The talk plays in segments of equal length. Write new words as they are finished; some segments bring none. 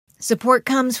Support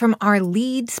comes from our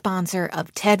lead sponsor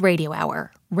of TED Radio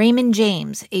Hour, Raymond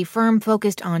James, a firm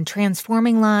focused on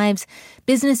transforming lives,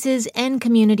 businesses, and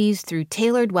communities through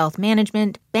tailored wealth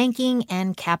management, banking,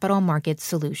 and capital markets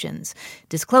solutions.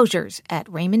 Disclosures at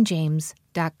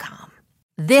raymondjames.com.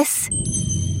 This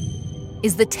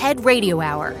is the TED Radio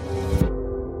Hour.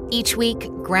 Each week,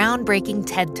 groundbreaking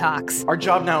TED Talks. Our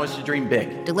job now is to dream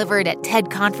big. Delivered at TED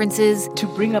conferences. To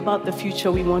bring about the future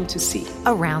we want to see.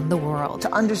 Around the world.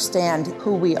 To understand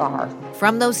who we are.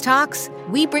 From those talks,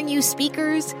 we bring you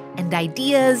speakers and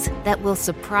ideas that will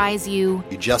surprise you.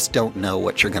 You just don't know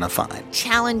what you're going to find.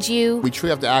 Challenge you. We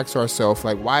truly have to ask ourselves,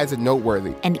 why is it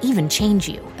noteworthy? And even change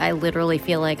you. I literally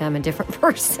feel like I'm a different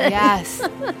person. Yes.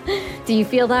 Do you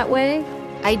feel that way?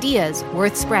 Ideas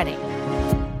worth spreading.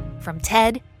 From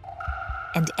TED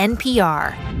and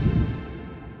NPR.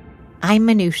 I'm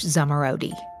Manoush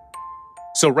Zomorodi.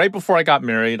 So right before I got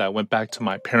married, I went back to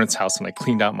my parents' house and I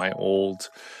cleaned out my old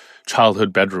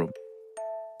childhood bedroom.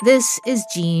 This is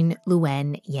Gene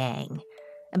Luen Yang.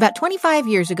 About 25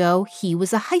 years ago, he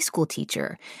was a high school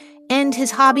teacher, and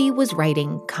his hobby was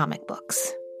writing comic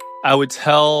books. I would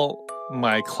tell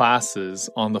my classes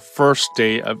on the first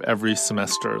day of every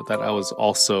semester that I was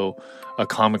also a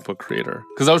comic book creator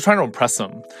because I was trying to impress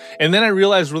them. And then I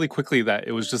realized really quickly that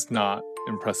it was just not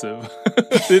impressive.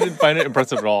 They didn't find it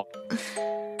impressive at all.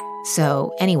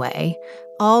 So anyway,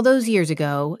 all those years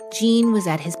ago, Gene was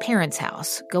at his parents'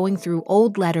 house going through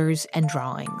old letters and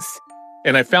drawings.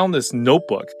 And I found this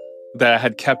notebook that I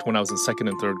had kept when I was in second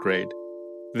and third grade.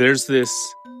 There's this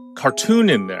cartoon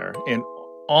in there, and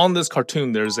on this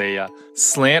cartoon, there's a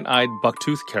slant-eyed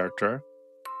bucktooth character,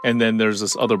 and then there's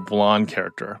this other blonde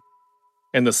character.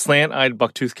 And the slant-eyed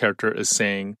bucktooth character is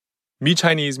saying, "Me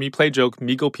Chinese, me play joke,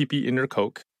 me go pee-pee in your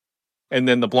Coke." And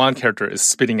then the blonde character is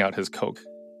spitting out his Coke.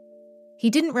 He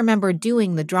didn't remember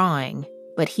doing the drawing,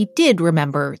 but he did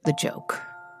remember the joke.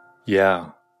 Yeah.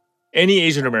 Any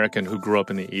Asian American who grew up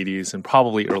in the 80s and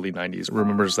probably early 90s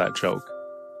remembers that joke.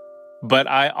 But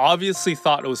I obviously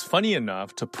thought it was funny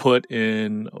enough to put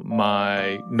in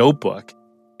my notebook.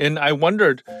 And I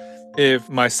wondered if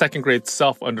my second grade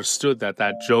self understood that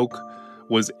that joke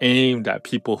was aimed at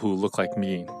people who look like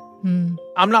me.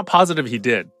 I'm not positive he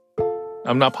did.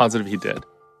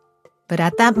 But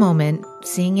at that moment,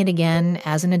 seeing it again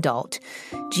as an adult,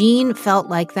 Gene felt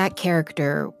like that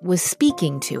character was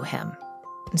speaking to him.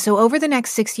 And so over the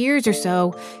next 6 years or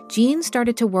so, Gene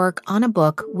started to work on a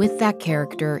book with that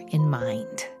character in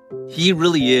mind. He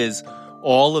really is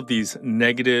all of these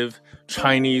negative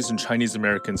Chinese and Chinese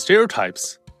American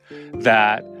stereotypes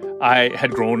that I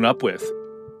had grown up with.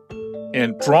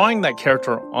 And drawing that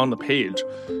character on the page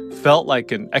felt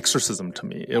like an exorcism to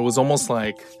me. It was almost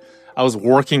like I was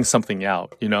working something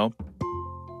out, you know?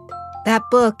 That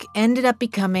book ended up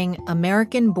becoming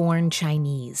American-Born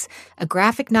Chinese, a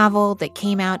graphic novel that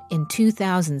came out in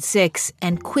 2006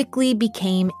 and quickly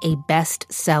became a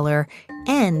bestseller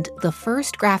and the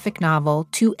first graphic novel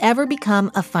to ever become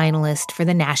a finalist for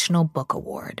the National Book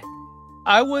Award.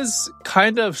 I was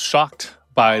kind of shocked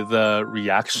by the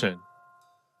reaction.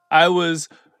 I was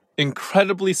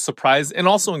incredibly surprised and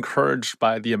also encouraged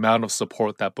by the amount of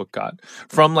support that book got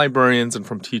from librarians and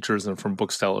from teachers and from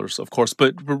booksellers, of course,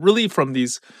 but really from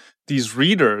these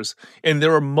readers. And they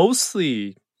were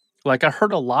mostly, I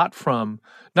heard a lot from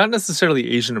not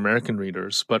necessarily Asian American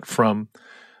readers, but from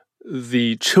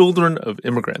the children of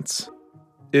immigrants.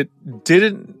 It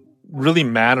didn't really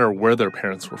matter where their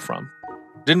parents were from.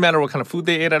 It didn't matter what kind of food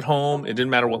they ate at home. It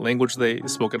didn't matter what language they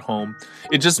spoke at home.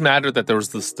 It just mattered that there was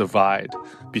this divide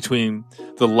between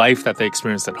the life that they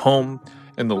experienced at home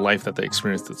and the life that they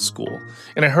experienced at school.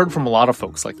 And I heard from a lot of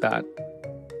folks like that.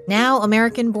 Now,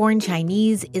 American-Born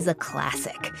Chinese is a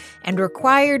classic and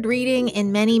required reading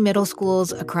in many middle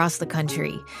schools across the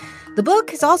country. The book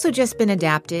has also just been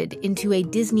adapted into a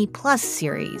Disney Plus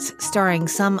series starring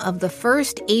some of the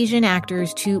first Asian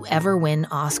actors to ever win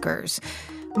Oscars,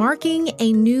 marking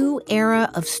a new era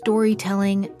of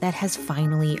storytelling that has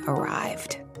finally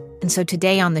arrived. And so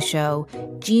today on the show,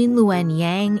 Gene Luen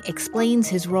Yang explains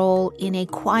his role in a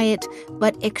quiet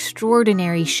but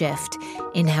extraordinary shift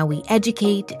in how we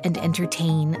educate and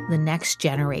entertain the next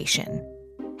generation.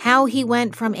 How he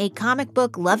went from a comic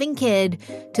book loving kid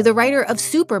to the writer of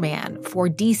Superman for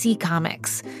DC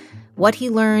Comics. What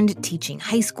he learned teaching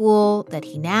high school that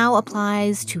he now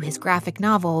applies to his graphic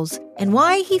novels, and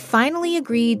why he finally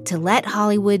agreed to let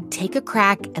Hollywood take a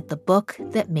crack at the book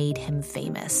that made him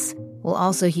famous. We'll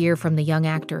also hear from the young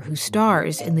actor who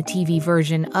stars in the TV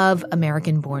version of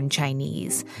American-Born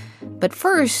Chinese. But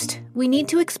first, we need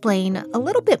to explain a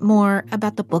little bit more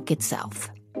about the book itself.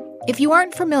 If you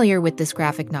aren't familiar with this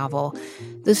graphic novel,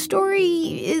 the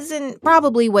story isn't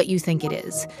probably what you think it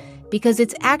is, because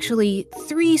it's actually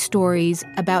 3 stories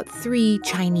about 3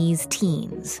 Chinese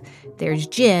teens. There's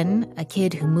Jin, a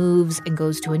kid who moves and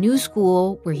goes to a new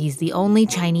school where he's the only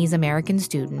Chinese-American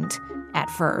student,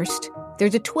 at first.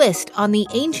 There's a twist on the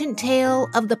ancient tale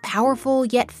of the powerful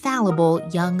yet fallible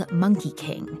young Monkey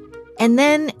King. And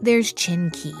then there's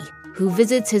Chin Ki, who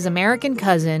visits his American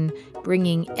cousin,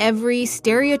 bringing every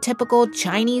stereotypical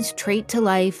Chinese trait to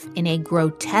life in a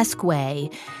grotesque way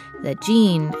that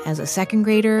Jean, as a second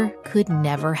grader, could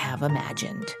never have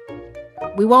imagined.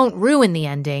 We won't ruin the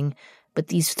ending, but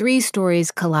these 3 stories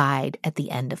collide at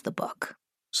the end of the book.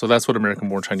 So that's what American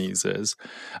Born Chinese is.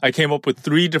 I came up with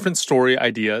 3 different story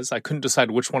ideas. I couldn't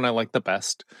decide which one I liked the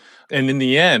best. And in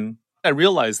the end, I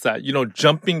realized that,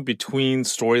 jumping between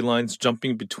storylines,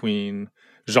 jumping between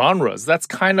genres, that's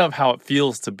kind of how it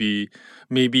feels to be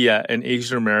maybe an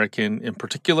Asian American in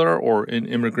particular or an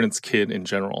immigrant's kid in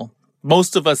general.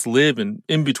 Most of us live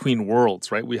in between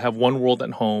worlds, right? We have one world at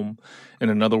home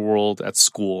and another world at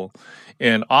school.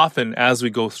 And often as we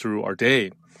go through our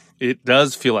day, it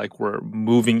does feel like we're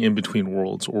moving in between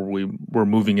worlds or we're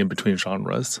moving in between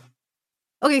genres.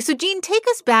 Okay, so Jean, take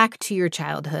us back to your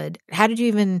childhood. How did you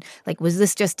even, was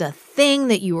this just a thing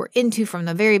that you were into from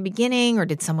the very beginning, or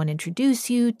did someone introduce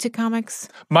you to comics?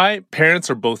 My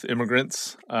parents are both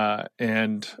immigrants,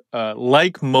 and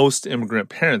like most immigrant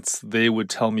parents, they would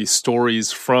tell me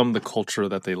stories from the culture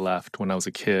that they left when I was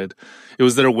a kid. It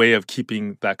was their way of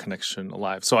keeping that connection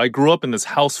alive. So I grew up in this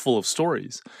house full of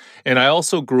stories, and I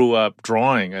also grew up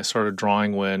drawing. I started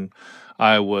drawing when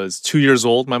I was 2 years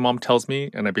old, my mom tells me,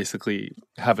 and I basically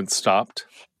haven't stopped.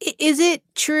 Is it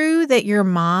true that your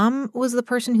mom was the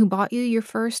person who bought you your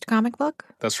first comic book?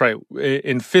 That's right.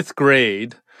 In 5th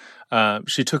grade,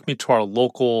 she took me to our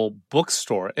local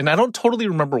bookstore, and I don't totally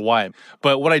remember why,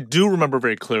 but what I do remember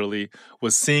very clearly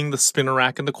was seeing the spinner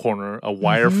rack in the corner, a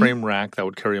wireframe rack that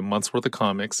would carry a month's worth of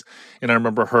comics, and I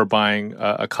remember her buying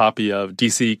a copy of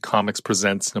DC Comics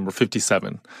Presents number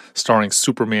 57, starring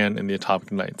Superman and the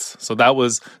Atomic Knights. So that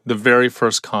was the very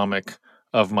first comic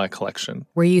of my collection.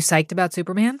 Were you psyched about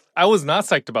Superman? I was not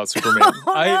psyched about Superman.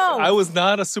 I was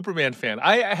not a Superman fan.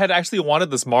 I had actually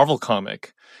wanted this Marvel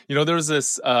comic. There was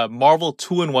this Marvel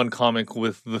 2-in-1 comic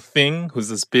with The Thing, who's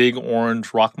this big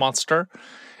orange rock monster,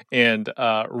 and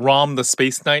Rom the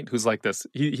Space Knight, who's like this.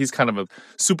 He's kind of a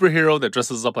superhero that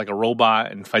dresses up like a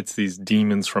robot and fights these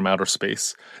demons from outer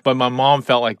space. But my mom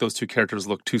felt like those 2 characters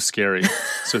looked too scary,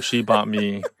 so she bought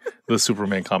me the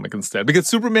Superman comic instead. Because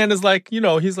Superman is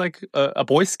he's like a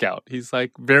Boy Scout. He's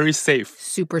like very safe.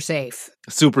 Super safe.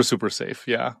 Super, super safe,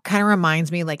 yeah. Kind of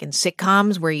reminds me in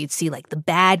sitcoms where you'd see the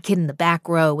bad kid in the back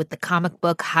row with the comic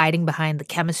book hiding behind the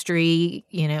chemistry,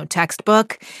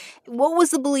 textbook. What was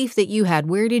the belief that you had?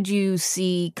 Where did you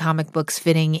see comic books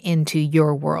fitting into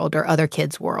your world or other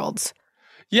kids' worlds?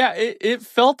 Yeah, it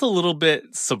felt a little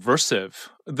bit subversive.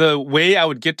 The way I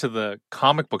would get to the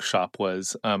comic book shop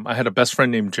was I had a best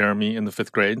friend named Jeremy in the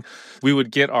 5th grade. We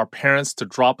would get our parents to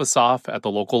drop us off at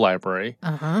the local library,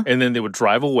 and then they would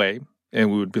drive away. And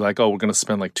we would be like, we're going to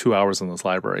spend 2 hours in this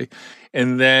library.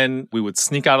 And then we would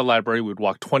sneak out of the library. We'd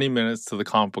walk 20 minutes to the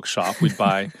comic book shop. We'd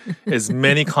buy as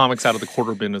many comics out of the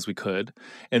quarter bin as we could.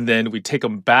 And then we'd take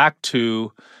them back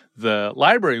to the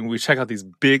library and we'd check out these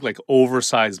big,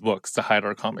 oversized books to hide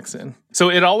our comics in. So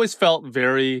it always felt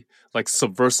very,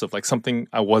 subversive, like something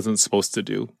I wasn't supposed to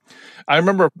do. I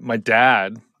remember my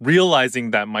dad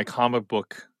realizing that my comic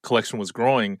book collection was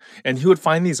growing, and he would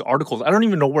find these articles. I don't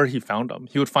even know where he found them.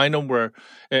 He would find them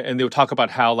and they would talk about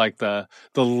how the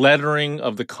lettering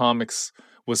of the comics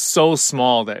was so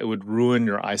small that it would ruin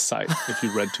your eyesight if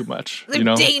you read too much. They're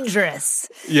dangerous.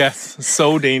 Yes,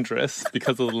 so dangerous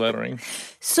because of the lettering.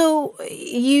 So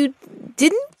you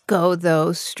didn't go,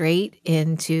 though, straight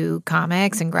into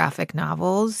comics and graphic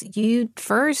novels. You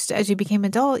first, as you became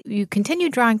adult, you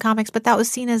continued drawing comics, but that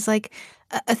was seen as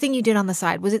a thing you did on the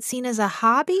side. Was it seen as a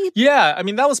hobby? Yeah, I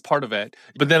mean, that was part of it.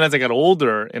 But then as I got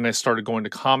older and I started going to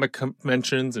comic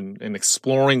conventions and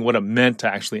exploring what it meant to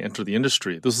actually enter the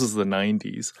industry, this was the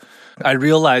 90s, I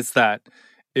realized that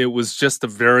it was just a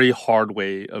very hard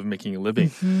way of making a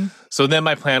living. So then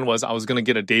my plan was I was going to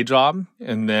get a day job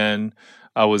and then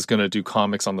I was going to do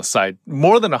comics on the side.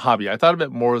 More than a hobby. I thought of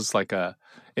it more as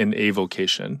an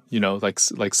avocation,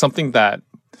 like something that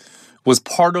was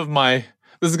part of my...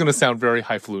 This is going to sound very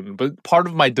highfalutin, but part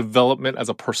of my development as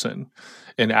a person.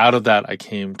 And out of that, I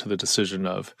came to the decision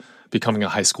of becoming a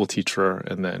high school teacher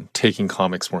and then taking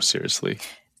comics more seriously.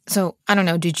 So, I don't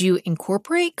know, did you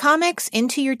incorporate comics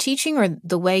into your teaching or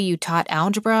the way you taught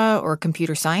algebra or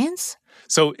computer science?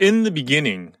 So in the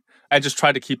beginning, I just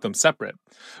tried to keep them separate.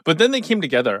 But then they came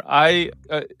together.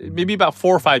 Maybe about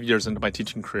 4 or 5 years into my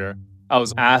teaching career, I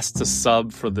was asked to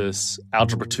sub for this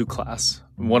Algebra 2 class.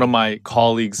 One of my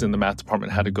colleagues in the math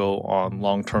department had to go on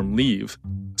long-term leave.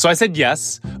 So I said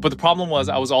yes, but the problem was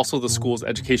I was also the school's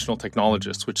educational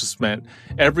technologist, which just meant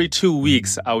every 2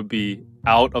 weeks I would be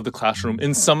out of the classroom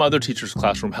in some other teacher's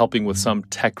classroom helping with some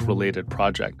tech-related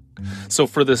project. So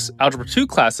for this Algebra 2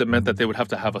 class, it meant that they would have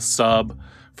to have a sub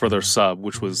for their sub,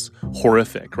 which was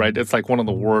horrific, right? It's like one of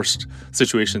the worst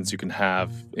situations you can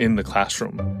have in the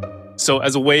classroom. So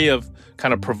as a way of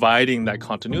kind of providing that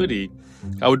continuity,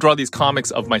 I would draw these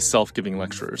comics of myself giving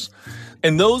lectures.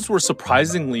 And those were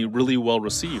surprisingly really well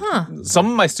received. Some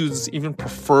of my students even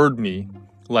preferred me,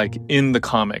 like in the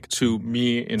comic, to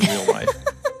me in real life.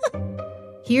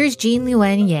 Here's Jean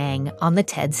Luen Yang on the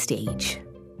TED stage.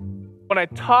 When I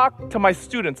talked to my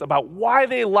students about why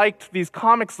they liked these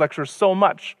comics lectures so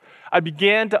much, I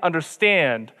began to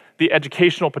understand the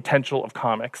educational potential of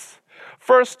comics.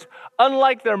 First,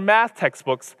 unlike their math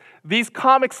textbooks, these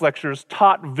comics lectures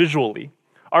taught visually.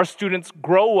 Our students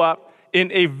grow up in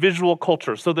a visual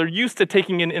culture, so they're used to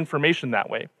taking in information that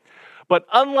way. But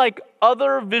unlike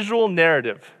other visual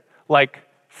narrative, like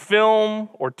film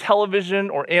or television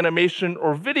or animation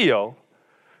or video,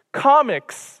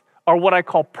 comics are what I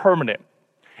call permanent.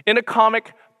 In a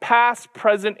comic, past,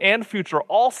 present, and future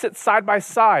all sit side by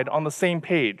side on the same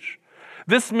page.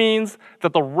 This means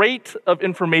that the rate of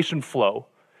information flow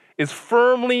is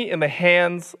firmly in the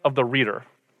hands of the reader.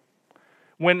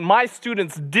 When my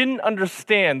students didn't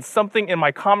understand something in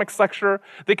my comics lecture,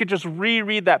 they could just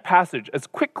reread that passage as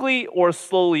quickly or as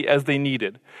slowly as they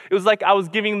needed. It was like I was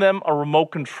giving them a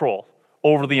remote control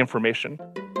over the information.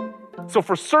 So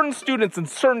for certain students and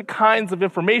certain kinds of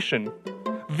information,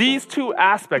 these two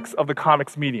aspects of the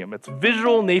comics medium, its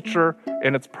visual nature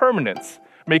and its permanence,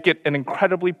 make it an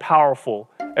incredibly powerful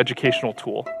educational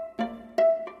tool.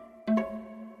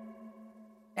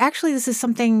 Actually, this is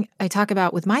something I talk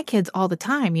about with my kids all the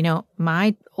time. You know,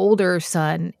 my older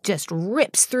son just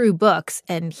rips through books,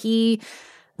 and he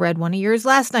read one of yours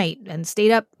last night and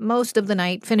stayed up most of the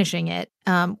night finishing it.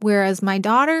 Whereas my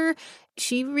daughter,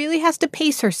 she really has to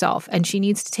pace herself, and she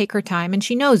needs to take her time, and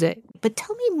she knows it. But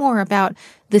tell me more about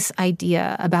this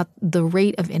idea about the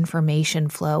rate of information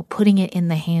flow, putting it in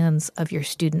the hands of your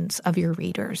students, of your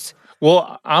readers.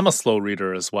 Well, I'm a slow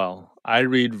reader as well. I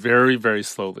read very, very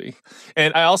slowly.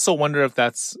 And I also wonder if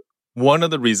that's one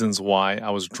of the reasons why I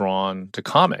was drawn to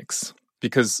comics,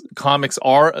 because comics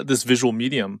are this visual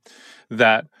medium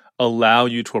that allow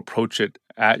you to approach it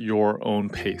at your own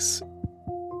pace.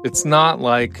 It's not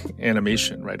like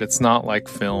animation, right? It's not like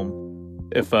film.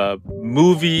 If a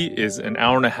movie is an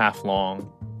hour and a half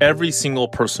long, every single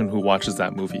person who watches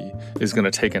that movie is going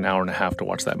to take an hour and a half to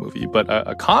watch that movie. But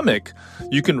a comic,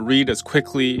 you can read as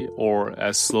quickly or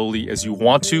as slowly as you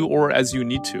want to or as you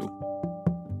need to.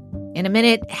 In a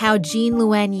minute, how Jean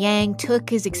Luen Yang took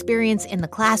his experience in the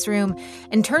classroom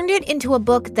and turned it into a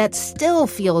book that still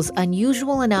feels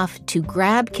unusual enough to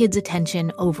grab kids'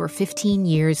 attention over 15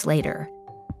 years later.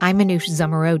 I'm Manoush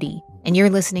Zomorodi, and you're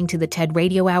listening to the TED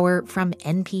Radio Hour from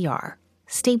NPR.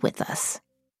 Stay with us.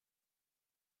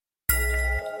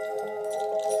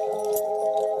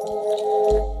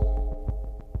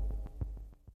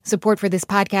 Support for this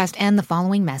podcast and the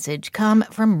following message come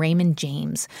from Raymond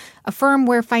James, a firm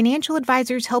where financial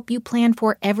advisors help you plan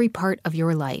for every part of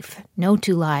your life. No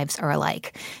two lives are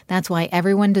alike. That's why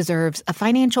everyone deserves a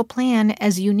financial plan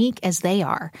as unique as they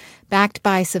are. Backed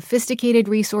by sophisticated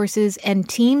resources and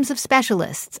teams of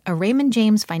specialists, a Raymond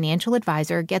James financial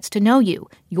advisor gets to know you,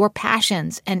 your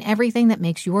passions, and everything that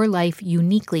makes your life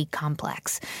uniquely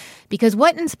complex. Because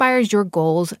what inspires your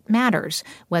goals matters,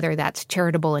 whether that's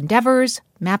charitable endeavors,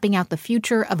 mapping out the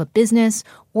future of a business,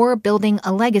 or building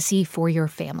a legacy for your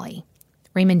family.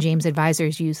 Raymond James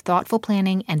advisors use thoughtful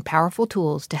planning and powerful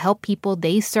tools to help people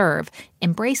they serve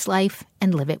embrace life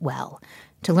and live it well.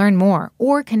 To learn more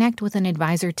or connect with an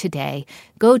advisor today,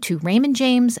 go to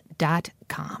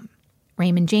raymondjames.com.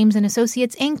 Raymond James &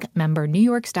 Associates, Inc., member New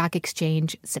York Stock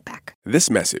Exchange, SIPC. This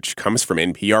message comes from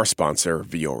NPR sponsor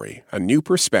Vuori, a new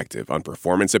perspective on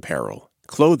performance apparel.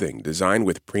 Clothing designed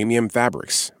with premium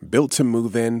fabrics, built to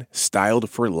move in, styled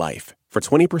for life. For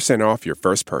 20% off your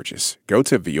first purchase, go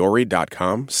to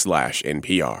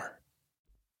vuori.com/NPR.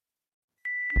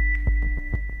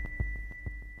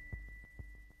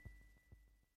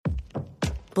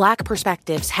 Black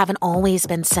perspectives haven't always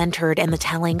been centered in the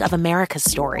telling of America's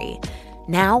story.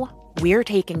 Now, we're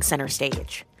taking center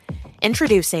stage.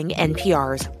 Introducing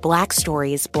NPR's Black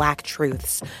Stories, Black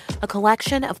Truths, a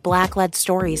collection of Black-led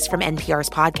stories from NPR's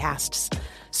podcasts.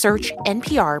 Search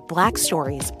NPR Black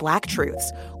Stories, Black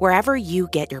Truths wherever you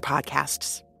get your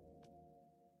podcasts.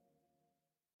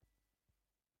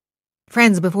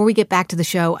 Friends, before we get back to the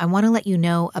show, I want to let you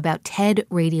know about TED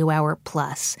Radio Hour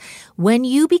Plus. When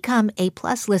you become a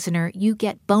Plus listener, you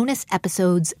get bonus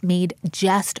episodes made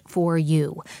just for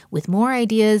you, with more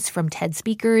ideas from TED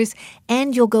speakers,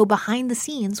 and you'll go behind the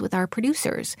scenes with our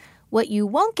producers. What you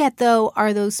won't get, though,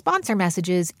 are those sponsor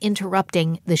messages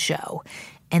interrupting the show.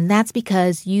 And that's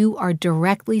because you are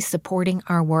directly supporting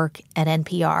our work at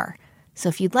NPR. So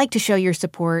if you'd like to show your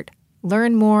support,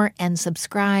 learn more and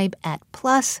subscribe at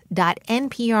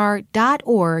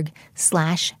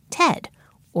plus.npr.org/TED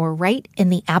or right in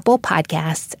the Apple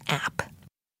Podcasts app.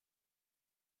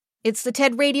 It's the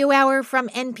TED Radio Hour from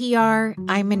NPR.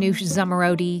 I'm Manoush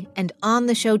Zomorodi, and on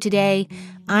the show today,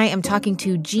 I am talking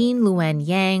to Gene Luen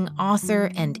Yang, author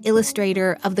and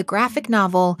illustrator of the graphic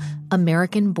novel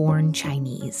American-Born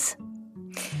Chinese.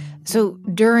 So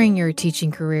during your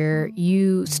teaching career,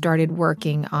 you started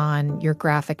working on your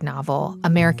graphic novel,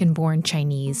 American-Born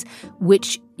Chinese,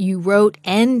 which you wrote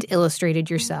and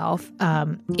illustrated yourself.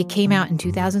 It came out in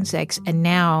 2006, and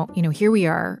now, here we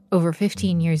are over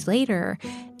 15 years later,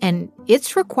 and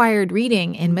it's required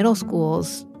reading in middle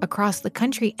schools across the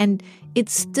country, and it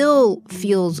still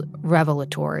feels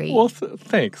revelatory. Well,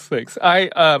 thanks.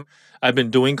 I've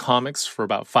been doing comics for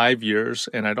about 5 years,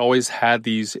 and I'd always had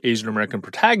these Asian American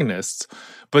protagonists,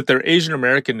 but their Asian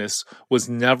Americanness was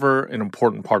never an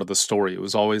important part of the story. It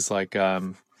was always like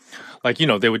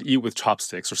they would eat with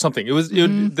chopsticks or something.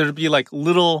 There'd be like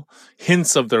little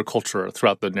hints of their culture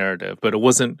throughout the narrative, but it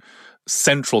wasn't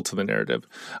central to the narrative.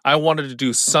 I wanted to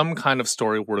do some kind of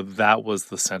story where that was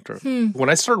the center. When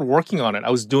I started working on it,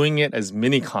 I was doing it as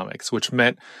mini comics, which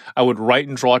meant I would write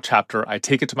and draw a chapter. I'd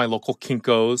take it to my local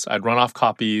Kinko's. I'd run off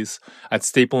copies. I'd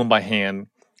staple them by hand,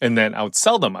 and then I would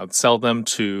sell them. I would sell them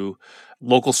to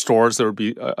local stores. There would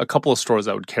be a couple of stores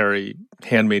that would carry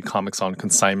handmade comics on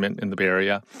consignment in the Bay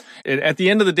Area. And at the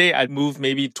end of the day, I'd move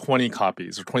maybe 20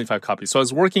 copies or 25 copies. So I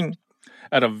was working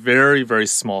at a very, very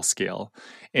small scale.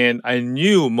 And I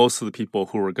knew most of the people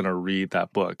who were going to read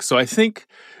that book. So I think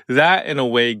that, in a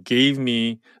way, gave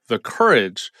me the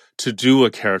courage to do a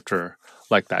character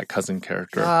like that cousin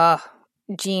character.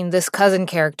 Gene, this cousin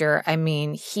character,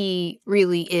 he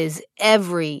really is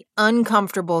every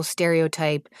uncomfortable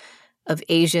stereotype of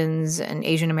Asians and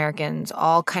Asian Americans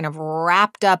all kind of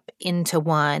wrapped up into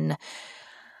one.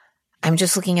 I'm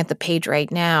just looking at the page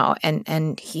right now,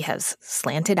 and he has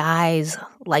slanted eyes,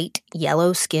 light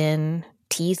yellow skin,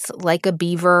 teeth like a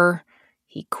beaver.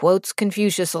 He quotes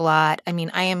Confucius a lot.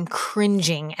 I am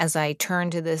cringing as I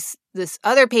turn to this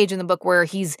other page in the book where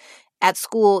he's at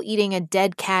school eating a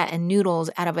dead cat and noodles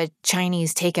out of a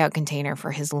Chinese takeout container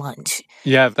for his lunch.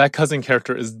 Yeah, that cousin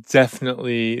character is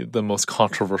definitely the most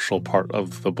controversial part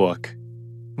of the book.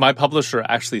 My publisher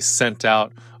actually sent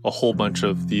out a whole bunch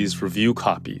of these review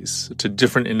copies to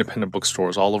different independent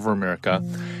bookstores all over America.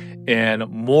 And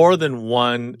more than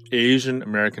one Asian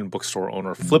American bookstore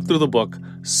owner flipped through the book,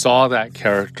 saw that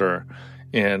character,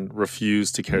 and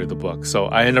refused to carry the book. So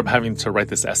I ended up having to write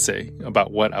this essay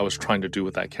about what I was trying to do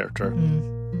with that character.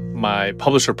 My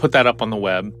publisher put that up on the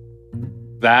web.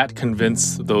 That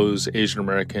convinced those Asian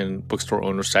American bookstore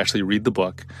owners to actually read the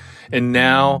book. And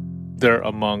now they're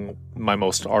among my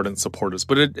most ardent supporters.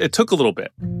 But it took a little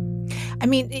bit.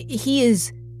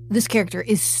 This character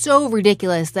is so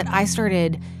ridiculous that I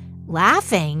started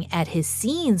laughing at his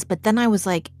scenes, but then I was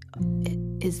like,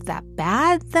 is that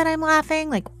bad that I'm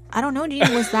laughing? I don't know,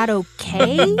 Gene, was that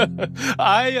okay?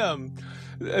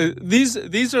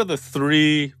 These are the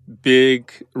three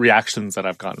big reactions that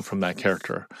I've gotten from that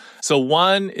character. So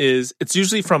one is, it's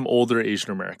usually from older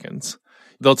Asian Americans.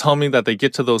 They'll tell me that they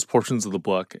get to those portions of the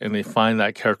book and they find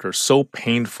that character so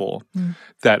painful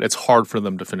that it's hard for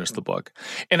them to finish the book.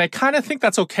 And I kind of think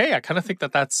that's okay. I kind of think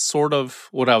that that's sort of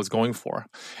what I was going for.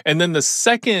 And then the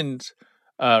second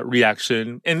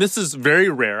reaction, and this is very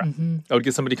rare, I would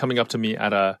get somebody coming up to me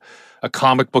at a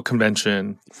comic book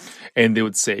convention and they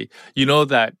would say,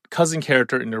 that cousin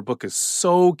character in their book is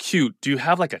so cute. Do you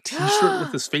have like a t-shirt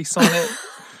with his face on it?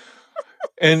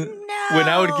 And when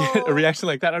I would get a reaction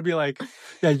like that, I'd be like,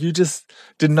 yeah, you just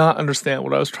did not understand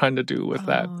what I was trying to do with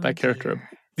that character. Dear.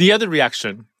 The other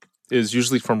reaction is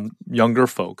usually from younger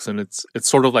folks, and it's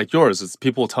sort of like yours. It's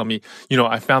people will tell me,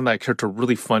 I found that character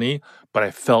really funny, but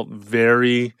I felt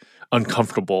very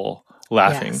uncomfortable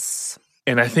laughing. Yes.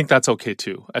 And I think that's okay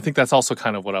too. I think that's also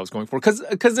kind of what I was going for.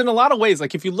 Because in a lot of ways,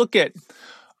 like if you look at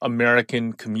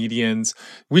American comedians,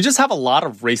 we just have a lot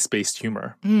of race-based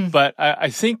humor. But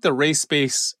I think the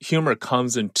race-based humor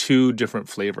comes in two different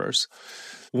flavors.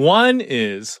 One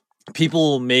is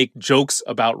people make jokes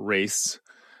about race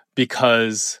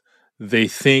because they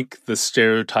think the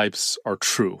stereotypes are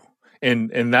true.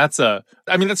 And that's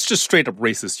that's just straight up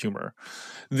racist humor.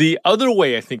 The other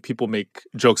way I think people make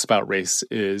jokes about race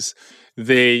is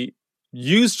they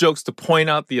use jokes to point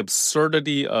out the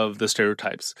absurdity of the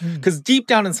stereotypes. Because deep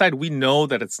down inside, we know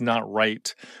that it's not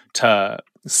right to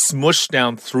smush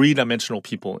down three-dimensional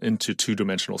people into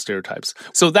two-dimensional stereotypes.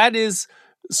 So that is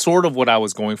sort of what I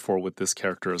was going for with this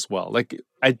character as well. Like,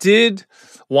 I did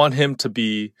want him to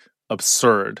be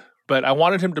absurd, but I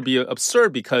wanted him to be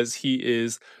absurd because he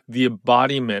is the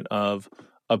embodiment of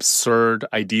absurd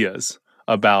ideas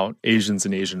about Asians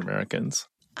and Asian Americans.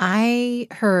 I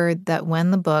heard that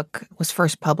when the book was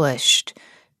first published,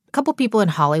 a couple people in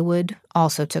Hollywood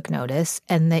also took notice,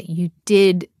 and that you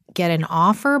did get an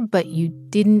offer, but you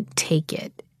didn't take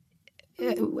it.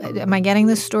 Am I getting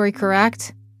this story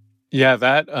correct? Yeah,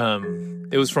 that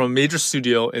it was from a major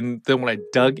studio, and then when I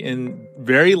dug in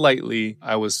very lightly,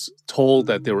 I was told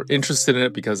that they were interested in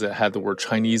it because it had the word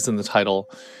Chinese in the title,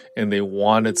 and they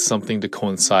wanted something to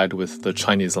coincide with the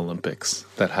Chinese Olympics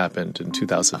that happened in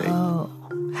 2008. Oh,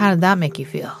 how did that make you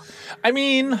feel? I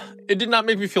mean, it did not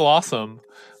make me feel awesome.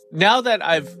 Now that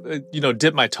I've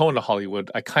dipped my toe into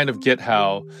Hollywood, I kind of get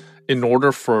how in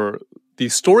order for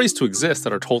these stories to exist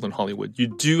that are told in Hollywood, you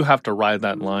do have to ride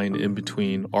that line in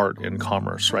between art and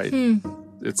commerce, right?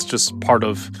 It's just part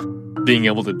of being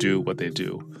able to do what they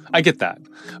do. I get that.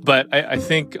 But I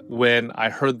think when I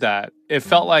heard that, it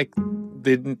felt like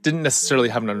they didn't necessarily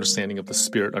have an understanding of the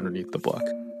spirit underneath the book.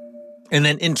 And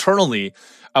then internally,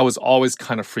 I was always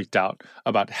kind of freaked out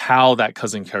about how that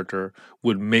cousin character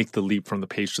would make the leap from the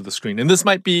page to the screen. And this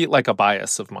might be like a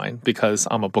bias of mine because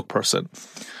I'm a book person.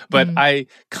 But I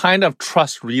kind of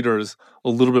trust readers a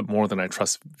little bit more than I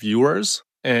trust viewers.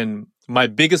 And my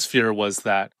biggest fear was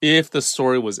that if the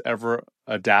story was ever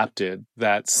adapted,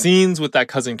 that scenes with that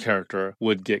cousin character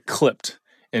would get clipped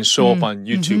and show up on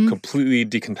YouTube completely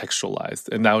decontextualized.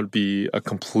 And that would be a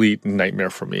complete nightmare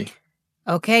for me.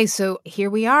 Okay, so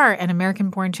here we are. An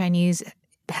American-Born Chinese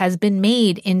has been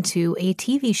made into a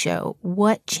TV show.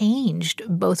 What changed,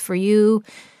 both for you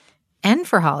and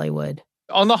for Hollywood?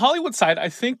 On the Hollywood side, I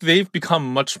think they've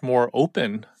become much more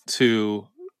open to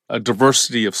a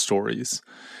diversity of stories.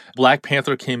 Black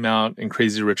Panther came out and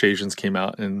Crazy Rich Asians came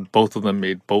out, and both of them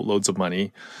made boatloads of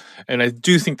money. And I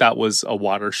do think that was a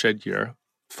watershed year.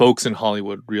 Folks in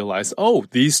Hollywood realized,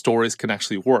 these stories can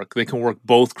actually work. They can work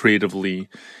both creatively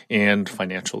and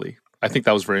financially. I think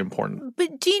that was very important.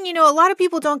 But, Gene, a lot of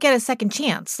people don't get a second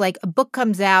chance. Like, a book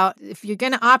comes out, if you're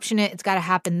going to option it, it's got to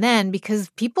happen then because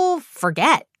people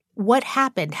forget what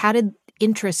happened. How did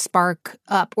interest spark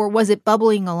up? Or was it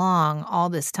bubbling along all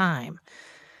this time?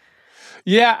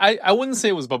 Yeah, I wouldn't say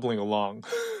it was bubbling along.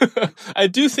 I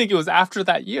do think it was after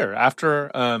that year,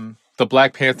 after the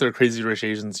Black Panther Crazy Rich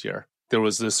Asians year. There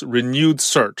was this renewed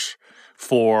search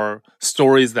for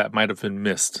stories that might have been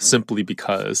missed simply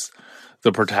because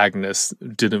the protagonist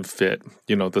didn't fit,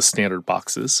 the standard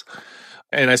boxes.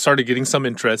 And I started getting some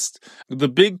interest. The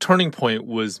big turning point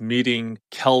was meeting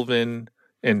Kelvin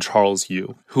and Charles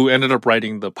Yu, who ended up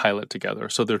writing the pilot together.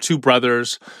 So they're two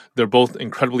brothers. They're both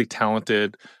incredibly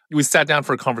talented. We sat down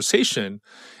for a conversation,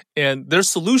 and their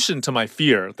solution to my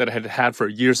fear that I had had for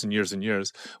years and years and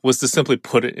years was to simply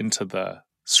put it into the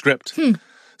script.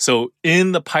 So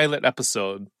in the pilot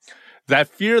episode, that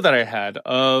fear that I had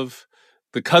of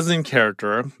the cousin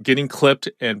character getting clipped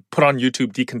and put on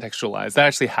YouTube decontextualized, that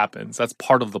actually happens. That's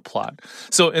part of the plot.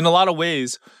 So in a lot of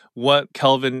ways, what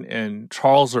Kelvin and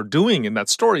Charles are doing in that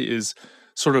story is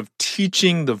sort of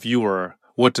teaching the viewer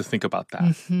what to think about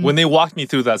that. When they walked me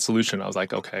through that solution, I was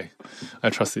like, okay, I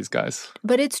trust these guys.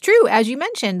 But it's true. As you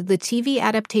mentioned, the TV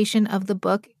adaptation of the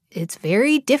book, it's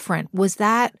very different. Was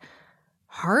that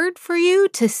hard for you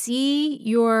to see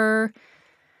your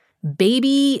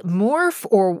baby morph,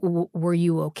 or were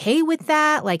you okay with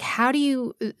that? Like,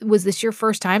 was this your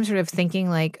first time sort of thinking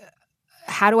like,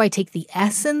 how do I take the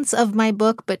essence of my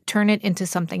book but turn it into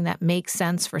something that makes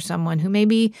sense for someone who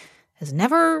maybe has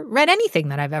never read anything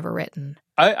that I've ever written?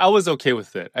 I was okay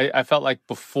with it. I felt like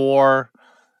before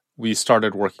we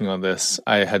started working on this,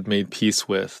 I had made peace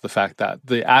with the fact that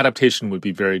the adaptation would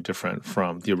be very different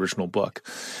from the original book.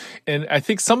 And I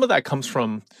think some of that comes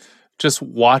from just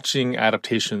watching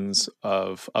adaptations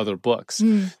of other books.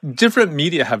 Different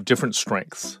media have different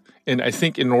strengths. And I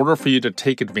think in order for you to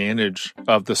take advantage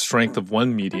of the strength of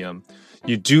one medium,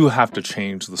 you do have to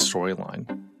change the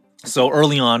storyline. So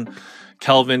early on,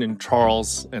 Kelvin and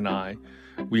Charles and I,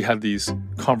 we had these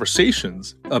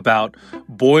conversations about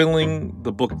boiling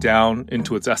the book down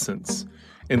into its essence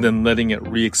and then letting it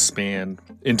re-expand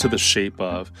into the shape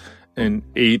of an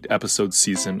 8-episode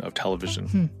season of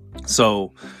television.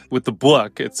 So with the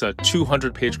book, it's a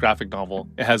 200-page graphic novel.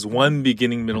 It has one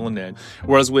beginning, middle, and end.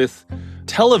 Whereas with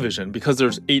television, because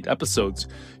there's 8 episodes,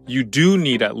 you do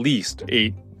need at least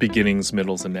 8 beginnings,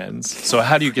 middles, and ends. So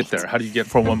how do you get there? How do you get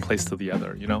from one place to the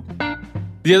other, you know?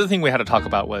 The other thing we had to talk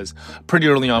about was pretty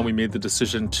early on, we made the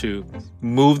decision to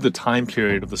move the time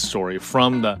period of the story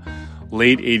from the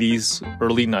late 80s,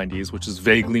 early 90s, which is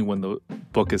vaguely when the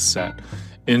book is set,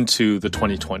 into the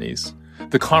 2020s.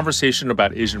 The conversation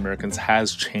about Asian Americans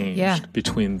has changed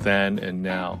between then and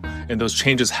now, and those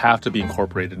changes have to be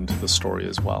incorporated into the story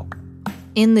as well.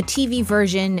 In the TV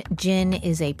version, Jin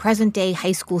is a present-day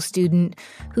high school student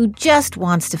who just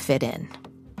wants to fit in.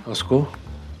 How's school?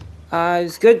 It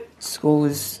was good. School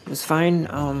was fine.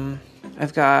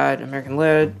 I've got American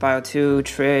Lit, Bio 2,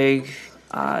 Trig,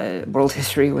 World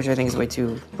History, which I think is way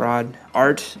too broad,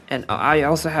 Art, and I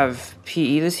also have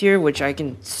PE this year, which I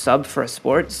can sub for a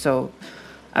sport, so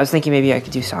I was thinking maybe I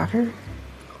could do soccer.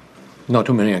 Not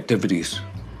too many activities.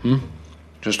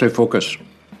 Just stay focused.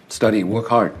 Study, work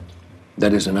hard.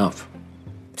 That is enough.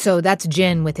 So that's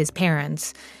Jin with his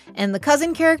parents. And the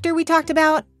cousin character we talked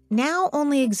about now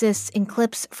only exists in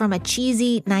clips from a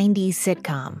cheesy 90s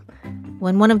sitcom.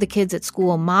 When one of the kids at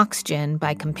school mocks Jin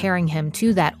by comparing him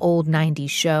to that old 90s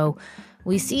show,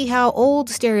 we see how old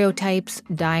stereotypes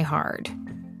die hard.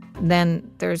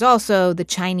 Then there's also the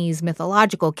Chinese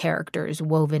mythological characters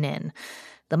woven in.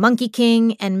 The Monkey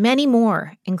King and many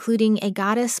more, including a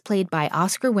goddess played by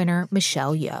Oscar winner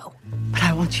Michelle Yeoh. But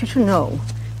I want you to know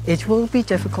it will be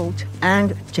difficult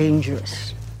and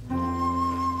dangerous.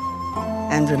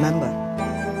 And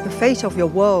remember, the fate of your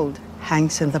world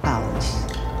hangs in the balance.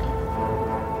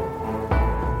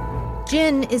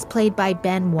 Jin is played by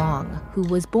Ben Wong, who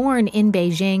was born in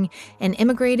Beijing and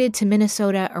immigrated to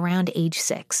Minnesota around age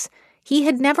 6. He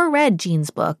had never read Jin's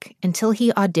book until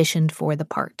he auditioned for the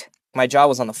part. My jaw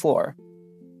was on the floor.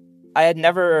 I had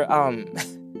never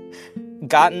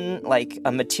gotten,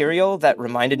 a material that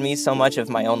reminded me so much of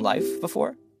my own life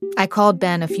before. I called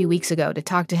Ben a few weeks ago to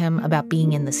talk to him about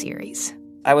being in the series.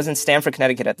 I was in Stamford,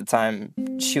 Connecticut at the time,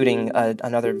 shooting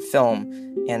another film,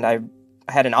 and I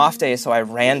had an off day, so I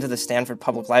ran to the Stanford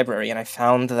Public Library, and I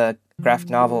found the graphic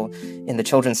novel in the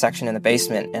children's section in the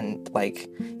basement, and,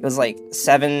 it was,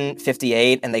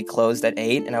 7:58, and they closed at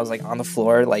 8, and I was, on the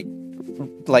floor,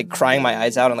 crying my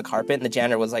eyes out on the carpet, and the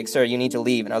janitor was like, "Sir, you need to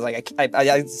leave." And I was like,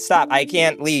 I stop, I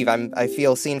can't leave. I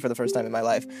feel seen for the first time in my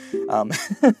life.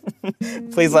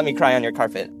 Please let me cry on your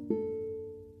carpet.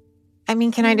 I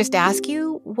mean, can I just ask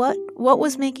you, what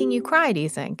was making you cry, do you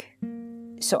think?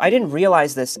 So I didn't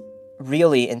realize this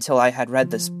really until I had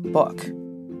read this book.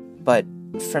 But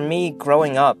for me,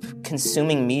 growing up,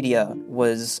 consuming media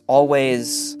was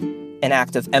always an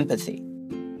act of empathy.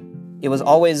 It was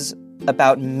always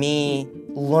about me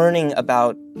learning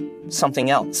about something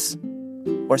else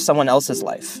or someone else's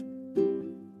life.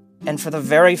 And for the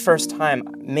very first time,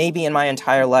 maybe in my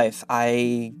entire life,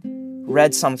 I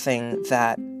read something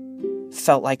that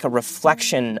felt like a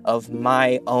reflection of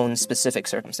my own specific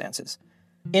circumstances.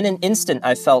 In an instant,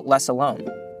 I felt less alone.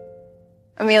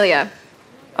 Amelia.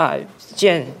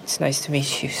 Jen, it's nice to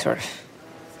meet you, sort of.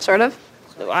 Sort of?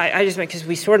 I just meant because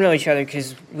we sort of know each other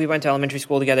because we went to elementary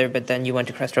school together, but then you went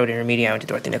to Crest Road Intermediate, I went to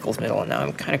Dorothy Nichols Middle, and now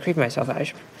I'm kind of creeping myself out.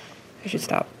 I should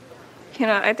stop.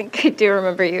 I think I do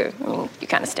remember you. I mean, you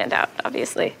kind of stand out,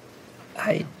 obviously.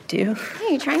 I do?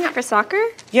 Hey, you trying out for soccer?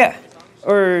 Yeah.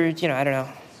 Or, I don't know.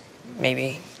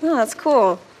 Maybe. Oh, that's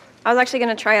cool. I was actually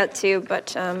going to try out too,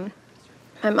 but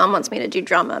my mom wants me to do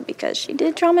drama because she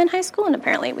did drama in high school, and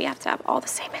apparently we have to have all the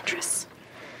same interests.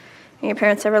 Are your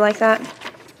parents ever like that?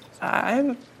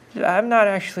 I'm not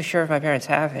actually sure if my parents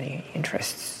have any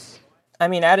interests. I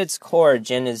mean, at its core,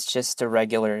 Jin is just a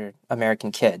regular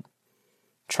American kid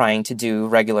trying to do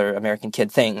regular American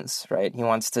kid things, right? He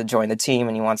wants to join the team,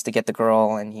 and he wants to get the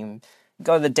girl, and he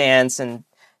go to the dance and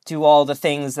do all the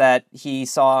things that he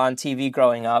saw on TV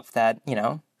growing up that,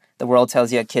 the world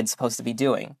tells you a kid's supposed to be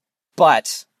doing.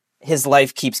 But his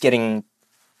life keeps getting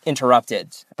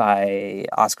interrupted by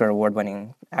Oscar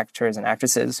award-winning actors and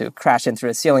actresses who crash in through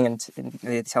a ceiling and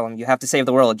they tell him, "You have to save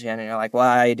the world, Jen." And you're like,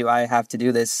 "Why do I have to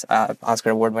do this?" Oscar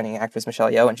award-winning actress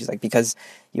Michelle Yeoh, and she's like, "Because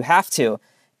you have to."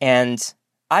 And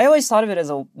I always thought of it as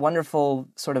a wonderful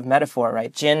sort of metaphor,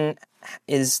 right? Jin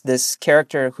is this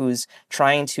character who's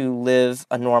trying to live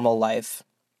a normal life,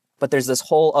 but there's this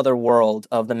whole other world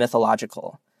of the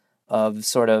mythological, of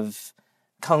sort of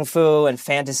kung fu and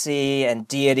fantasy and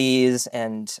deities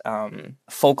and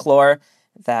folklore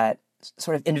that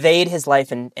sort of invade his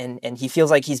life, and he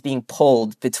feels like he's being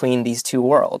pulled between these two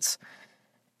worlds.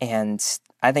 And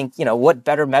I think, what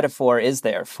better metaphor is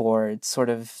there for sort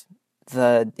of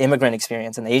the immigrant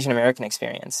experience and the Asian American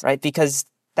experience, right? Because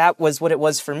that was what it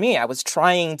was for me. I was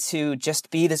trying to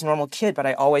just be this normal kid, but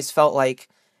I always felt like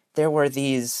there were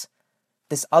this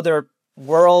other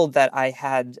world that I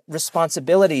had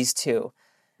responsibilities to,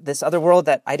 this other world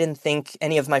that I didn't think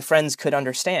any of my friends could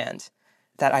understand,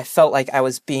 that I felt like I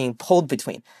was being pulled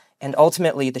between. And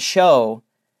ultimately, the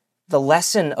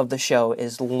lesson of the show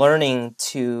is learning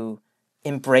to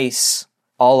embrace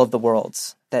all of the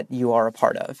worlds that you are a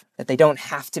part of, that they don't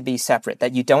have to be separate,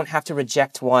 that you don't have to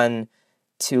reject one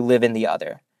to live in the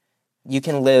other. You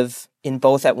can live in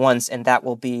both at once, and that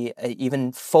will be an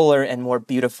even fuller and more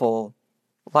beautiful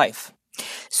life.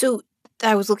 So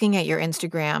I was looking at your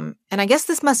Instagram, and I guess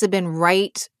this must have been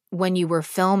right when you were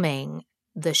filming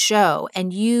the show,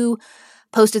 and you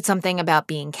posted something about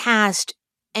being cast,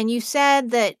 and you said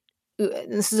that,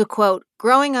 this is a quote,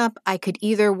 "Growing up, I could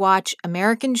either watch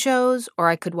American shows or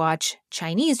I could watch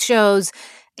Chinese shows.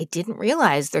 I didn't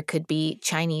realize there could be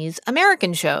Chinese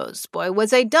American shows. Boy,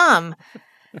 was I dumb."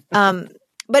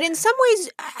 But in some ways,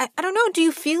 I don't know, do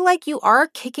you feel like you are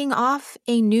kicking off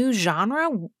a new genre?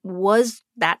 Was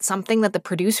that something that the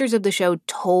producers of the show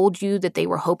told you that they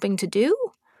were hoping to do?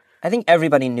 I think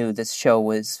everybody knew this show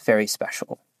was very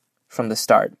special from the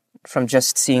start, from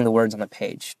just seeing the words on the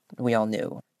page. We all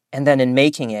knew. And then in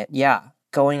making it,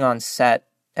 going on set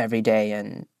every day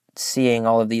and seeing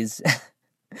all of these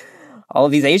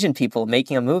Asian people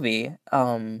making a movie.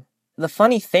 The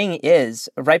funny thing is,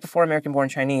 right before American Born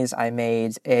Chinese, I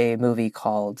made a movie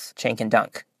called Chank and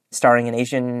Dunk, starring an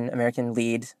Asian American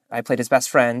lead. I played his best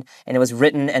friend, and it was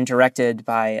written and directed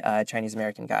by a Chinese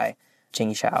American guy,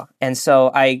 Jing Xiao. And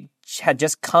so I had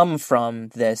just come from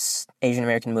this Asian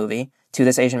American movie to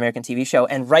this Asian American TV show.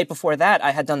 And right before that,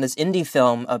 I had done this indie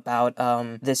film about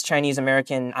this Chinese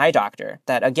American eye doctor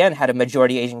that, again, had a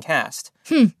majority Asian cast.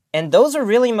 And those are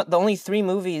really the only 3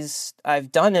 movies I've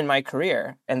done in my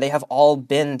career. And they have all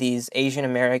been these Asian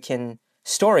American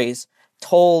stories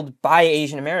told by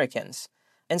Asian Americans.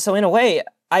 And so in a way,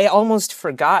 I almost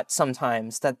forgot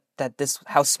sometimes that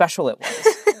how special it was.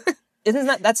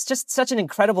 That's just such an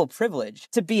incredible privilege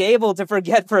to be able to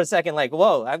forget for a second, like,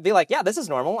 whoa, I'd be like, yeah, this is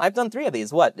normal. I've done 3 of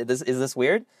these. What? Is this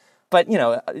weird? But,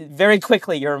 very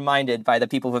quickly you're reminded by the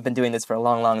people who have been doing this for a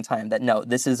long, long time that, no,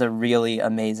 this is a really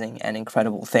amazing and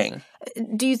incredible thing.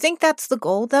 Do you think that's the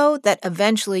goal, though? That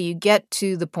eventually you get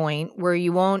to the point where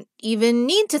you won't even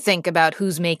need to think about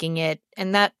who's making it,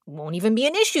 and that won't even be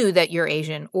an issue that you're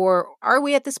Asian? Or are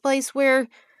we at this place where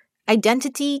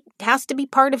identity has to be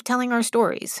part of telling our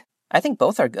stories? I think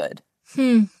both are good.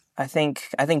 I think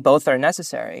both are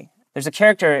necessary. There's a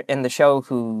character in the show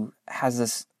who has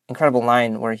this incredible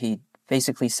line where he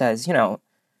basically says,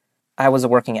 I was a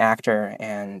working actor,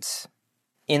 and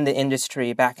in the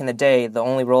industry back in the day, the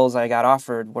only roles I got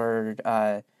offered were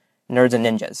nerds and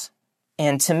ninjas.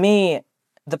 And to me,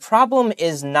 the problem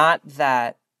is not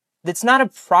that it's not a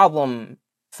problem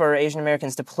for Asian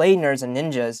Americans to play nerds and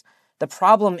ninjas. The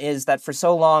problem is that for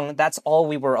so long, that's all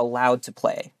we were allowed to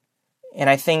play. And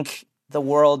I think the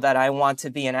world that I want to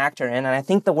be an actor in, and I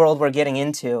think the world we're getting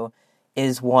into,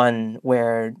 is one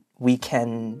where we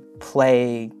can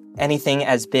play anything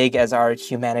as big as our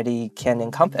humanity can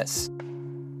encompass.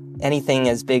 Anything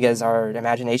as big as our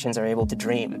imaginations are able to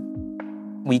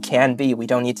dream. We can be. We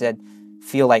don't need to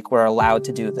feel like we're allowed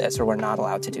to do this or we're not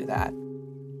allowed to do that.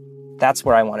 That's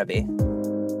where I want to be.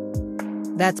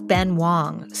 That's Ben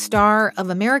Wong, star of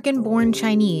American Born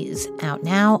Chinese, out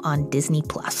now on Disney+.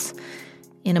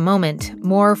 In a moment,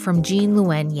 more from Gene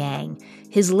Luen Yang,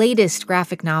 his latest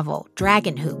graphic novel,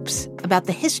 Dragon Hoops, about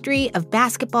the history of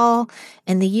basketball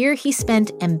and the year he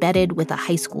spent embedded with a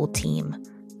high school team.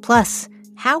 Plus,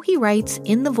 how he writes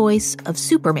in the voice of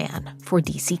Superman for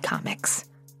DC Comics.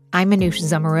 I'm Manoush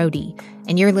Zomorodi,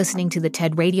 and you're listening to the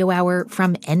TED Radio Hour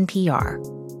from NPR.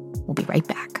 We'll be right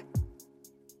back.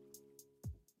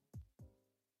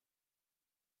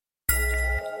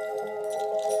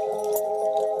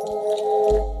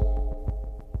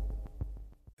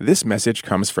 This message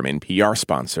comes from NPR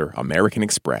sponsor American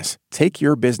Express. Take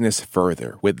your business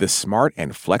further with the smart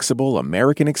and flexible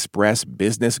American Express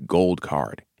Business Gold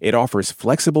Card. It offers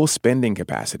flexible spending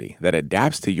capacity that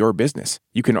adapts to your business.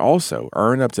 You can also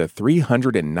earn up to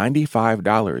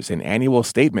 $395 in annual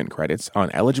statement credits on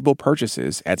eligible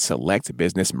purchases at select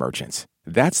business merchants.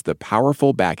 That's the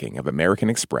powerful backing of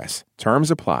American Express. Terms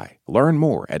apply. Learn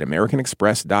more at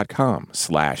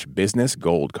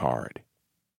americanexpress.com/businessgoldcard.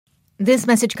 This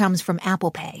message comes from Apple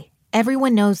Pay.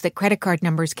 Everyone knows that credit card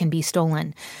numbers can be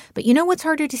stolen. But you know what's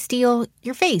harder to steal?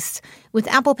 Your face. With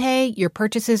Apple Pay, your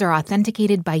purchases are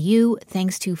authenticated by you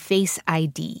thanks to Face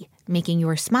ID, making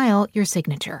your smile your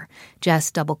signature.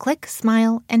 Just double-click,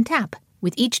 smile, and tap.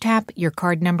 With each tap, your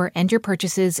card number and your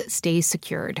purchases stays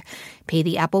secured. Pay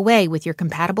the Apple Way with your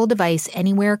compatible device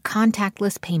anywhere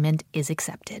contactless payment is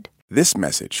accepted. This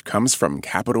message comes from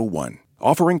Capital One,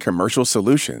 offering commercial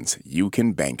solutions you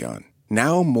can bank on.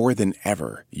 Now more than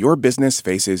ever, your business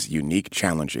faces unique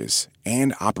challenges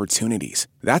and opportunities.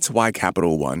 That's why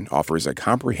Capital One offers a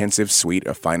comprehensive suite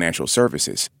of financial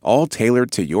services, all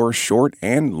tailored to your short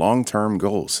and long-term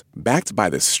goals. Backed by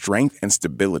the strength and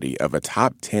stability of a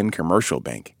top 10 commercial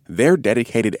bank, their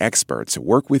dedicated experts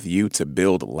work with you to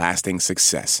build lasting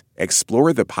success.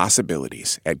 Explore the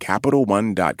possibilities at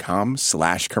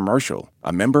CapitalOne.com/commercial,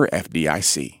 a member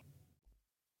FDIC.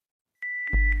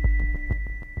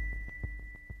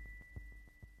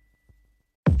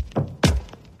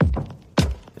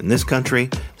 In this country,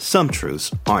 some truths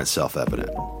aren't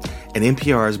self-evident. And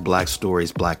NPR's Black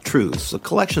Stories, Black Truths, a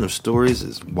collection of stories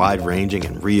as wide-ranging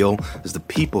and real as the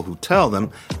people who tell them,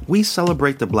 we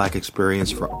celebrate the Black experience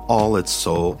for all its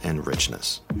soul and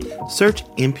richness. Search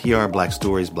NPR Black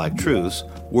Stories, Black Truths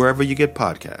wherever you get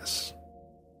podcasts.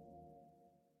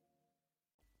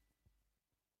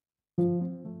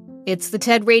 It's the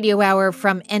TED Radio Hour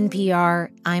from NPR.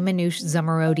 I'm Anoush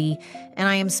Zomorodi, and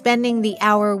I am spending the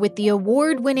hour with the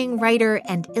award-winning writer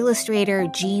and illustrator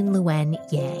Gene Luen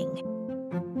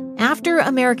Yang. After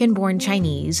American-born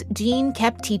Chinese, Gene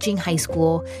kept teaching high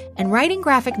school and writing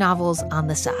graphic novels on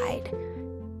the side.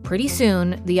 Pretty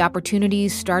soon, the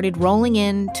opportunities started rolling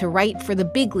in to write for the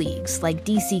big leagues like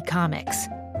DC Comics.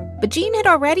 But Gene had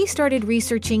already started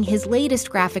researching his latest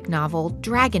graphic novel,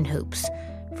 Dragon Hoops.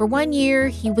 For 1 year,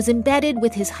 he was embedded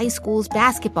with his high school's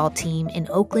basketball team in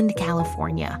Oakland,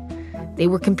 California. They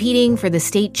were competing for the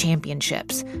state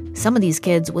championships. Some of these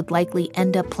kids would likely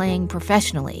end up playing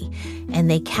professionally, and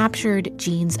they captured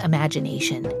Gene's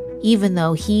imagination, even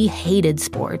though he hated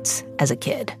sports as a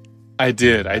kid. I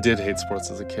did hate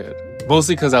sports as a kid,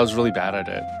 mostly because I was really bad at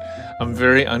it. I'm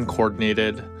very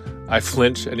uncoordinated. I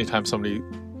flinch anytime somebody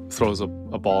throws a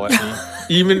ball at me.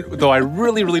 Even though I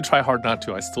really, really try hard not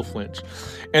to, I still flinch.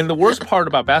 And the worst part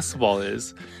about basketball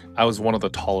is I was one of the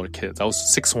taller kids. I was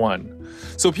 6'1".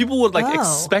 So people would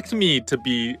expect me to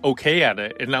be okay at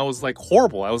it. And I was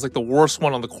horrible. I was the worst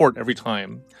one on the court every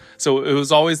time. So it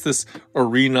was always this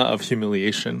arena of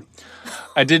humiliation.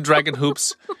 I did Dragon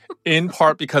Hoops in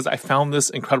part because I found this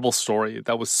incredible story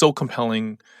that was so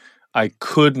compelling, I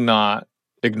could not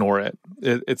ignore it.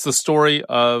 It's the story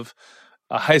of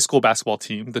a high school basketball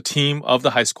team, the team of the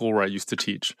high school where I used to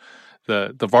teach,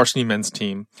 the varsity men's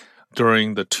team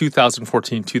during the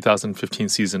 2014-2015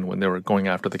 season when they were going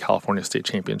after the California State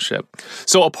Championship.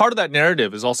 So a part of that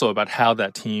narrative is also about how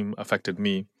that team affected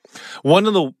me. One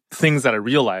of the things that I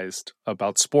realized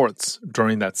about sports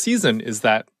during that season is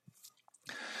that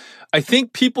I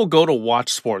think people go to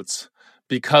watch sports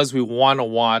because we want to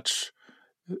watch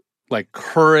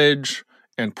courage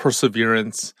and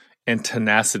perseverance and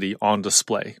tenacity on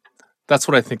display. That's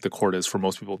what I think the court is for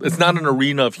most people. It's not an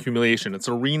arena of humiliation. It's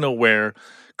an arena where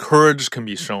courage can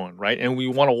be shown, right? And we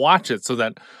want to watch it so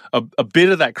that a bit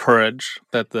of that courage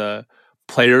that the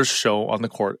players show on the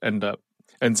court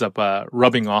ends up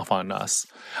rubbing off on us.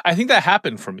 I think that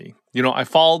happened for me. I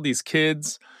followed these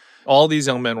kids. All these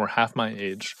young men were half my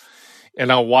age. And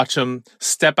I'll watch them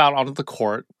step out onto the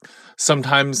court,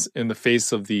 sometimes in the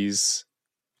face of these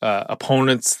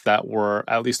opponents that were,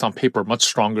 at least on paper, much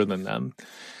stronger than them,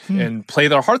 and play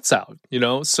their hearts out,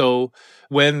 So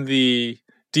when the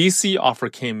DC offer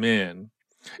came in,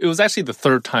 it was actually the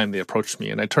third time they approached me,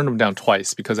 and I turned them down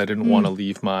twice because I didn't want to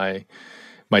leave my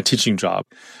teaching job.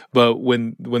 But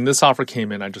when this offer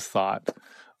came in, I just thought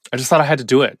I had to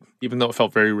do it, even though it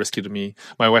felt very risky to me.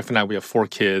 My wife and I, we have 4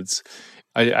 kids.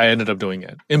 I ended up doing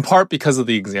it, in part because of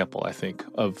the example, I think,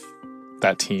 of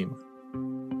that team.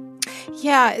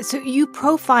 Yeah, so you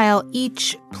profile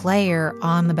each player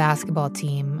on the basketball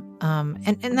team,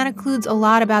 and that includes a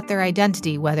lot about their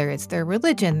identity, whether it's their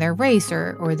religion, their race,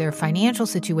 or their financial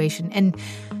situation. And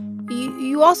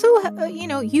you also,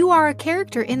 you are a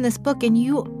character in this book, and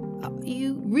you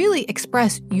really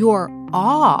express your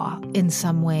awe in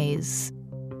some ways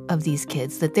of these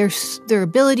kids, that their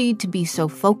ability to be so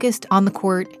focused on the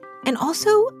court and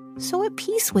also so at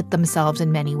peace with themselves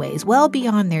in many ways, well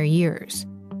beyond their years.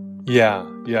 Yeah,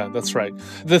 that's right.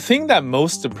 The thing that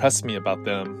most impressed me about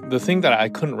them, the thing that I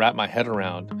couldn't wrap my head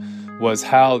around, was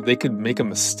how they could make a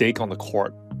mistake on the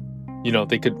court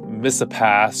They could miss a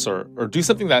pass or do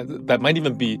something that might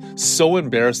even be so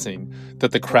embarrassing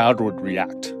that the crowd would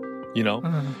react.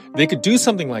 They could do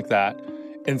something like that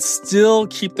and still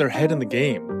keep their head in the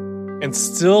game and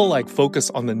still focus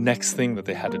on the next thing that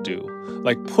they had to do.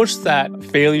 Push that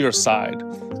failure aside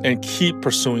and keep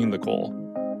pursuing the goal.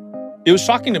 It was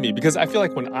shocking to me because I feel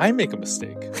like when I make a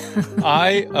mistake,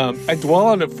 I dwell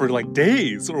on it for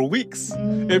days or weeks.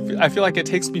 I feel like it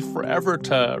takes me forever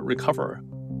to recover.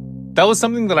 That was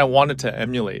something that I wanted to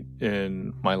emulate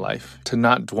in my life, to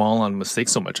not dwell on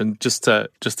mistakes so much and just to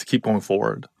keep going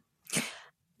forward.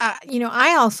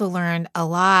 I also learned a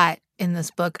lot in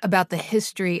this book about the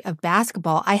history of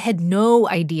basketball. I had no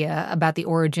idea about the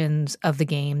origins of the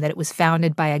game, that it was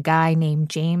founded by a guy named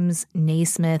James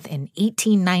Naismith in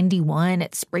 1891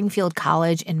 at Springfield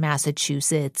College in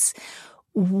Massachusetts.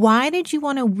 Why did you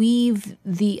want to weave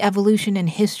the evolution and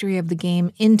history of the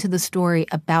game into the story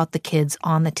about the kids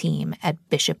on the team at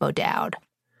Bishop O'Dowd?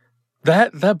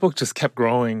 That book just kept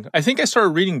growing. I think I started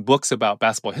reading books about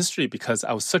basketball history because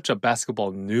I was such a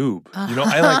basketball noob.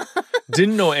 I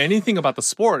didn't know anything about the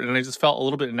sport, and I just felt a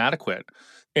little bit inadequate.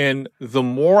 And the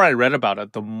more I read about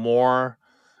it, the more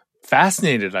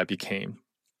fascinated I became.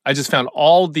 I just found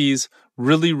all these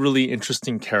really, really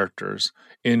interesting characters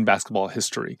in basketball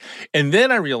history. And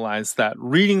then I realized that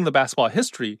reading the basketball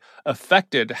history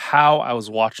affected how I was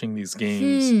watching these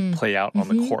games play out on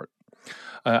the court.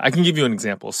 I can give you an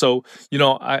example. So,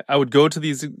 I would go to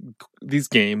these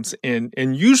games, and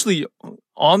usually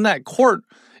on that court,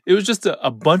 it was just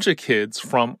a bunch of kids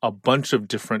from a bunch of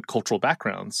different cultural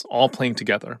backgrounds all playing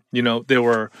together. There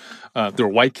were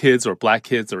white kids or black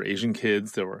kids or Asian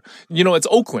kids. There were, it's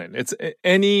Oakland. It's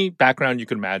any background you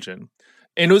can imagine.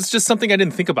 And it was just something I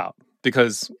didn't think about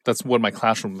because that's what my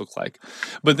classroom looked like.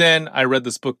 But then I read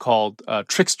this book called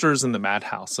Tricksters in the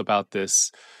Madhouse about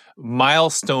this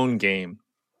milestone game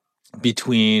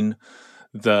between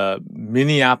the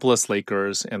Minneapolis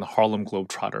Lakers and the Harlem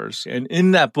Globetrotters. And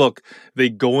in that book, they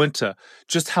go into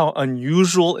just how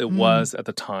unusual it was at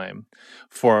the time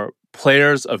for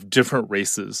players of different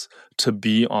races to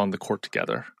be on the court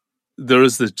together. There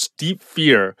was this deep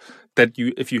fear that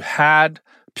if you had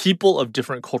people of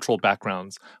different cultural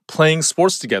backgrounds playing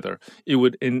sports together, it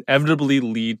would inevitably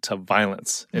lead to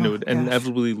violence and it would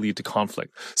inevitably lead to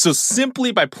conflict. So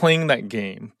simply by playing that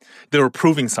game, they were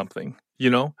proving something,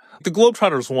 The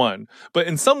Globetrotters won, but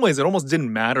in some ways it almost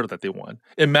didn't matter that they won.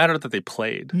 It mattered that they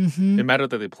played. It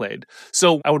mattered that they played.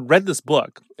 So I would read this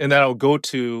book and then I would go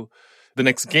to the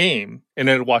next game and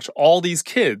I'd watch all these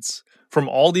kids from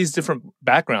all these different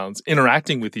backgrounds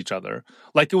interacting with each other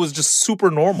like it was just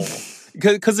super normal.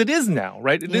 Because it is now,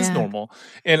 right? It is normal.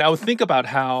 And I would think about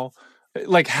how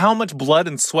much blood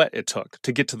and sweat it took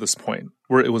to get to this point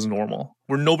where it was normal,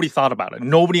 where nobody thought about it.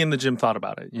 Nobody in the gym thought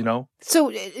about it, So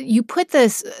you put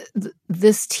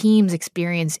this team's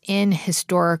experience in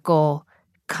historical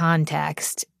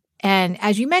context. And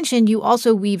as you mentioned, you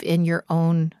also weave in your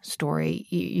own story.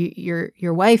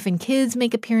 Your wife and kids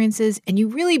make appearances, and you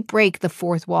really break the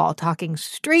fourth wall, talking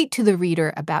straight to the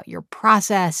reader about your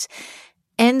process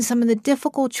and some of the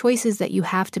difficult choices that you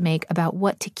have to make about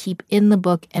what to keep in the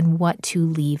book and what to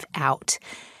leave out.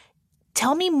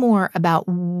 Tell me more about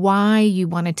why you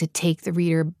wanted to take the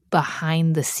reader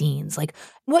behind the scenes,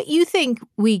 what you think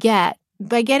we get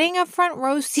by getting a front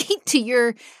row seat to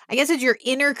your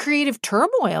inner creative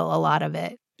turmoil, a lot of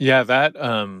it. Yeah,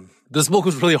 this book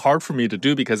was really hard for me to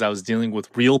do because I was dealing with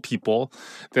real people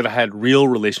that I had real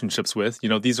relationships with.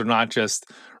 These are not just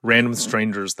random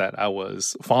strangers that I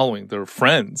was following. They're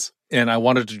friends, and I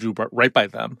wanted to do right by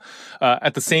them.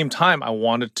 At the same time, I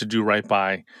wanted to do right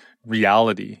by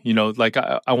reality.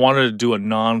 I wanted to do a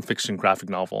nonfiction graphic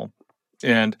novel.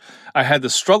 And I had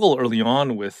this struggle early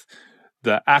on with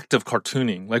the act of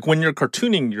cartooning. When you're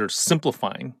cartooning, you're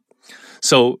simplifying.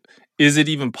 So is it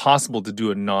even possible to do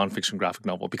a nonfiction graphic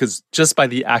novel? Because just by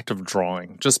the act of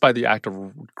drawing, just by the act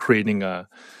of creating a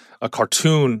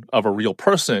cartoon of a real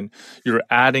person, you're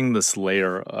adding this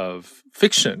layer of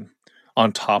fiction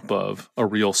on top of a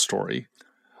real story.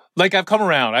 I've come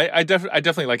around. I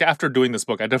definitely after doing this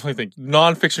book, I definitely think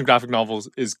nonfiction graphic novels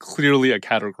is clearly a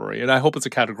category, and I hope it's a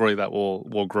category that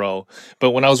will grow.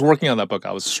 But when I was working on that book,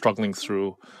 I was struggling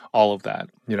through all of that,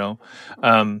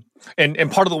 and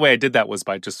part of the way I did that was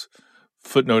by just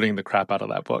footnoting the crap out of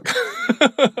that book.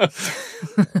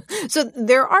 So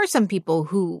there are some people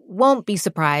who won't be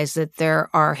surprised that there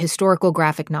are historical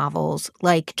graphic novels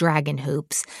like Dragon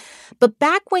Hoops. But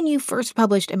back when you first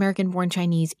published American Born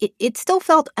Chinese, it still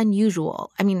felt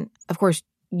unusual. I mean, of course,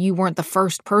 you weren't the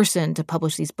first person to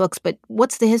publish these books, but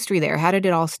what's the history there? How did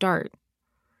it all start?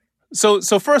 So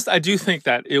first, I do think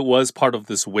that it was part of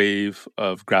this wave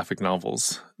of graphic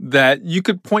novels that you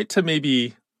could point to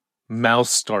maybe Maus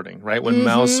starting, right? When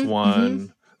Maus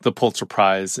won the Pulitzer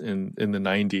Prize in the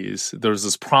 90s, there was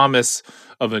this promise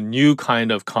of a new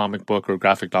kind of comic book or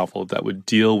graphic novel that would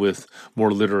deal with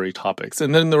more literary topics.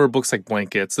 And then there were books like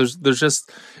Blankets. There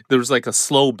was like a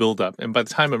slow buildup. And by the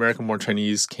time American Born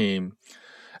Chinese came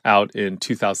out in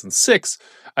 2006,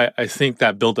 I think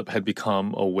that buildup had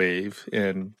become a wave.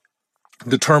 And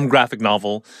the term graphic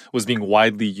novel was being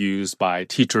widely used by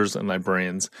teachers and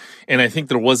librarians. And I think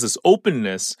there was this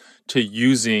openness to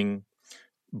using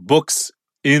books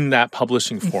in that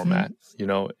publishing format, you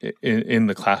know, in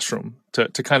the classroom to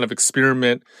kind of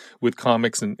experiment with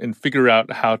comics and figure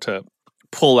out how to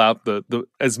pull out the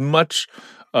as much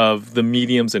of the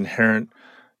medium's inherent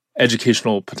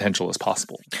educational potential as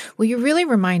possible. Well, you're really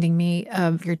reminding me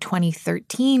of your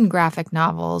 2013 graphic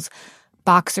novels,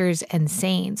 Boxers and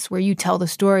Saints, where you tell the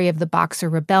story of the Boxer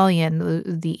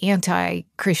Rebellion, the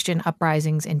anti-Christian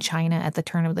uprisings in China at the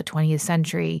turn of the 20th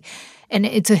century. And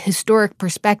it's a historic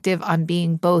perspective on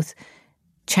being both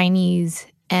Chinese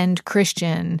and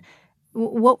Christian.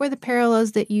 What were the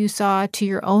parallels that you saw to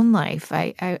your own life?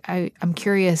 I'm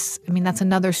curious. I mean, that's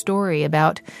another story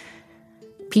about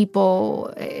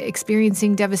people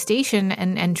experiencing devastation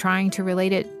and trying to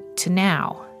relate it to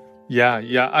now. Yeah.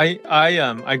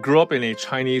 I grew up in a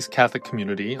Chinese Catholic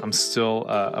community. I'm still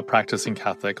a practicing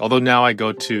Catholic, although now I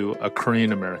go to a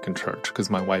Korean American church because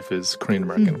my wife is Korean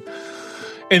American.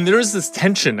 And there is this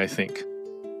tension, I think,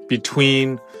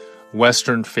 between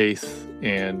Western faith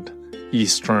and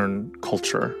Eastern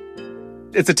culture.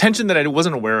 It's a tension that I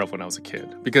wasn't aware of when I was a kid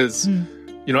because,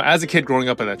 you know, as a kid growing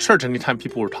up at that church, anytime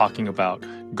people were talking about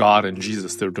God and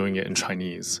Jesus, they were doing it in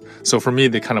Chinese. So for me,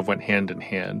 they kind of went hand in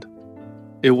hand.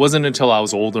 It wasn't until I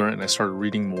was older and I started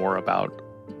reading more about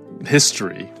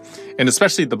history, and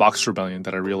especially the Boxer Rebellion,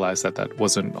 that I realized that that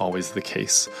wasn't always the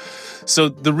case. So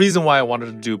the reason why I wanted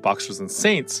to do Boxers and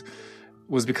Saints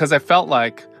was because I felt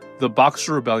like the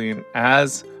Boxer Rebellion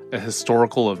as a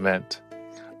historical event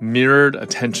mirrored a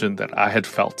tension that I had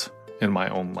felt in my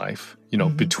own life, you know,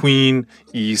 between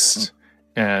East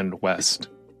and West.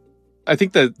 I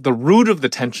think that the root of the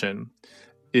tension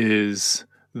is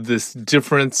this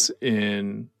difference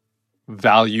in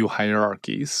value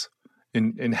hierarchies,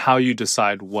 in how you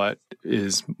decide what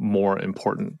is more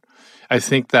important. I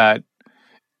think that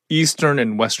Eastern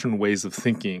and Western ways of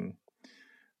thinking,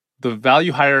 the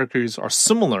value hierarchies are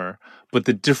similar, but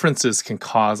the differences can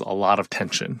cause a lot of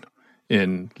tension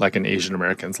in like an Asian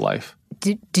American's life.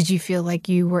 Did you feel like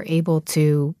you were able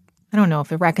to, I don't know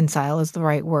if reconcile is the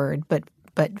right word, but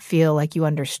feel like you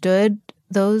understood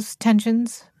those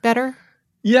tensions better?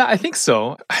 Yeah, I think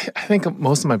so. I think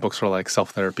most of my books are like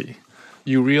self-therapy.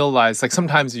 You realize, like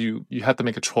sometimes you have to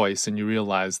make a choice and you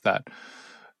realize that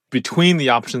between the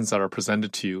options that are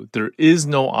presented to you, there is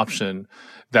no option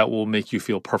that will make you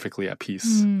feel perfectly at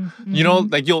peace. You know,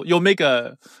 like you'll make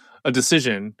a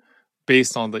decision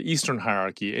based on the Eastern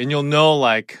hierarchy and you'll know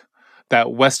like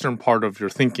that Western part of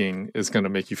your thinking is going to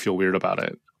make you feel weird about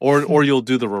it. Or you'll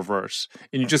do the reverse.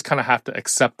 And you just kind of have to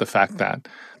accept the fact that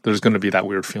there's going to be that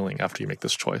weird feeling after you make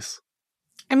this choice.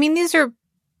 I mean, these are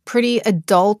pretty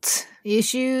adult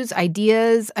issues,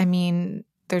 ideas. I mean,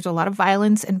 there's a lot of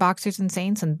violence in Boxers and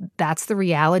Saints, and that's the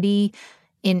reality.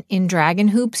 In Dragon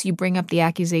Hoops, you bring up the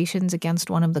accusations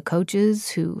against one of the coaches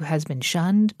who has been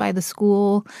shunned by the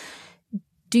school.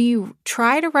 Do you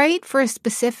try to write for a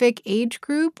specific age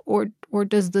group, or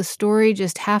does the story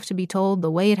just have to be told the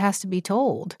way it has to be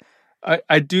told?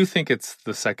 I do think it's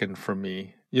the second for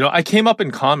me. You know, I came up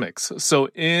in comics. So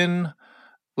in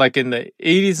the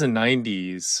 80s and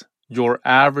 90s, your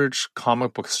average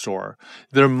comic book store,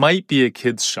 there might be a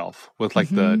kid's shelf with like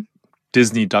the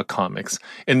Disney Duck comics,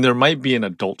 and there might be an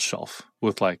adult shelf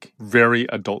with like very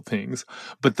adult things.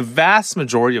 But the vast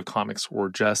majority of comics were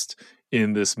just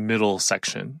in this middle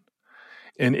section.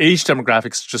 And age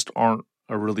demographics just aren't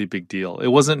a really big deal. It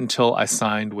wasn't until I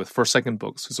signed with First Second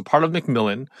Books, who's a part of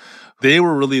Macmillan. They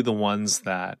were really the ones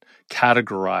that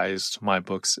categorized my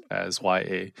books as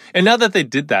YA. And now that they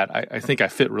did that, I think I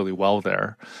fit really well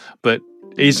there. But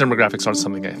age demographics aren't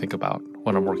something I think about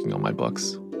when I'm working on my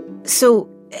books. So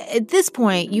at this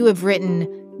point, you have written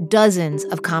dozens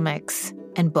of comics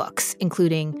and books,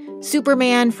 including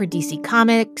Superman for DC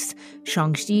Comics,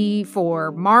 Shang-Chi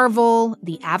for Marvel,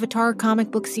 the Avatar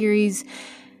comic book series.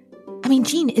 I mean,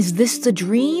 Jean, is this the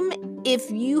dream? If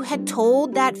you had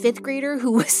told that fifth grader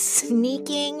who was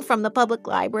sneaking from the public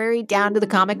library down to the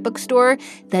comic book store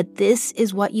that this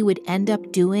is what you would end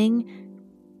up doing,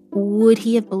 would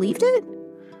he have believed it?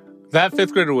 That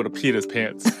fifth grader would have peed his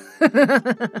pants.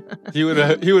 He would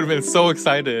have been so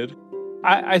excited.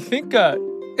 I think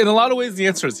in a lot of ways the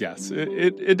answer is yes.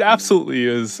 It absolutely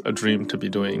is a dream to be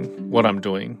doing what I'm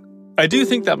doing. I do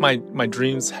think that my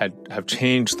dreams have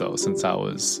changed though since I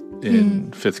was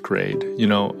in fifth grade.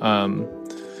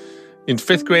 In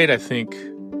fifth grade, I think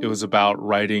it was about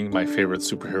writing my favorite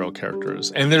superhero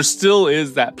characters. And there still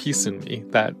is that piece in me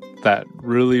that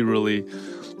really, really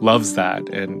loves that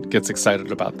and gets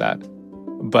excited about that.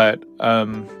 But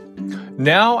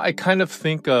now I kind of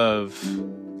think of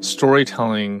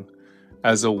storytelling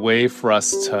as a way for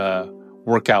us to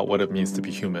work out what it means to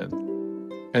be human.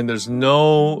 And there's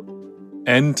no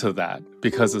end to that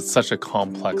because it's such a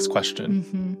complex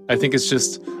question. I think it's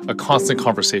just a constant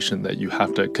conversation that you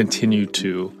have to continue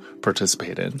to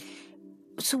participate in.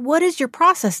 So what is your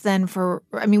process then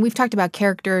we've talked about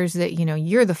characters that,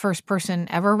 you're the first person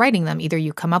ever writing them. Either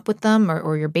you come up with them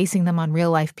or you're basing them on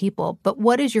real life people. But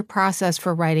what is your process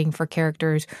for writing for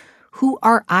characters who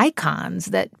are icons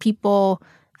that people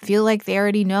feel like they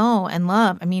already know and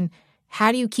love? I mean,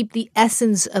 how do you keep the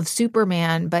essence of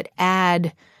Superman but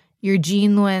add your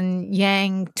Gene Luen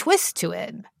Yang twist to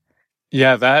it?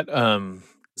 Yeah, that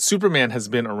Superman has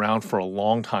been around for a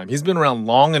long time. He's been around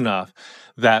long enough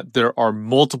that there are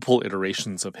multiple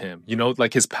iterations of him.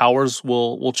 Like his powers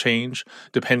will change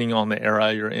depending on the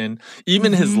era you're in.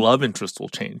 Even his love interest will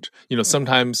change.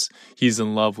 Sometimes he's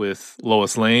in love with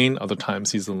Lois Lane. Other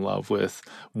times he's in love with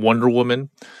Wonder Woman.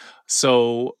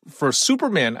 So for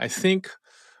Superman, I think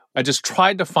I just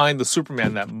tried to find the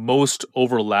Superman that most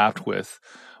overlapped with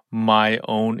my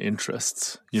own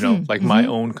interests, my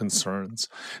own concerns.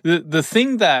 The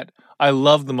thing that I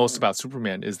love the most about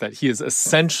Superman is that he is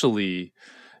essentially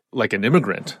like an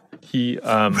immigrant.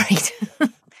 Right.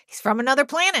 He's from another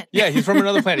planet. Yeah, he's from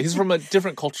another planet. He's from a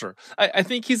different culture. I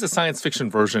think he's a science fiction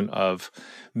version of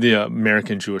the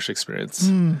American Jewish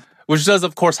experience, which does,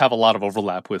 of course, have a lot of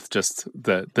overlap with just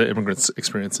the immigrants'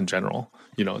 experience in general,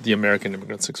 the American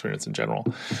immigrants' experience in general.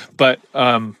 But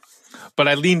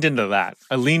I leaned into that.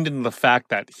 I leaned into the fact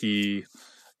that he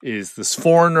is this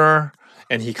foreigner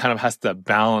and he kind of has to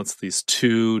balance these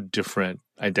two different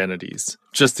identities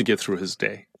just to get through his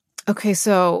day. Okay,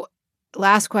 so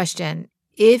last question.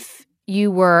 If you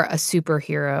were a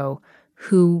superhero,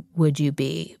 who would you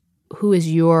be? Who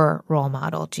is your role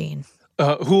model, Gene?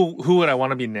 Who would I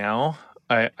want to be now?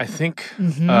 I think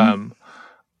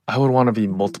I would want to be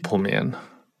Multiple Man.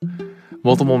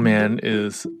 Multiple Man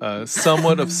is a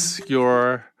somewhat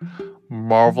obscure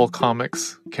Marvel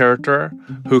Comics character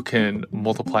who can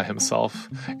multiply himself.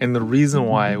 And the reason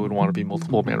why I would want to be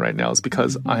Multiple Man right now is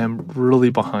because I am really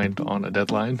behind on a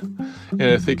deadline. And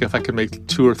I think if I could make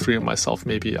 2 or 3 of myself,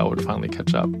 maybe I would finally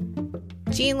catch up.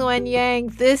 Gene Luen Yang,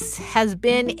 this has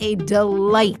been a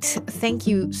delight. Thank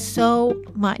you so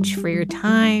much for your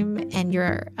time and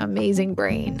your amazing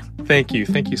brain. Thank you.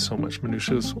 Thank you so much,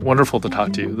 Manusha. It was wonderful to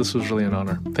talk to you. This was really an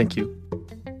honor. Thank you.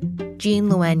 Gene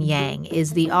Luen Yang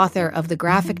is the author of the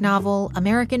graphic novel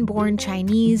American-Born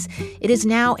Chinese. It is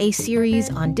now a series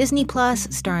on Disney Plus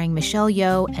starring Michelle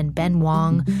Yeoh and Ben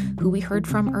Wong, who we heard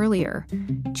from earlier.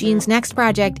 Gene's next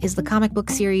project is the comic book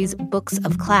series Books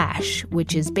of Clash,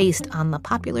 which is based on the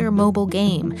popular mobile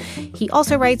game. He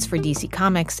also writes for DC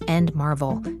Comics and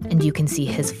Marvel, and you can see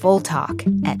his full talk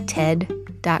at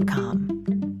TED.com.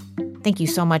 Thank you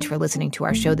so much for listening to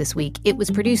our show this week. It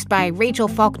was produced by Rachel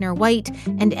Faulkner White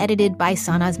and edited by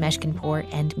Sanaz Meshkinpour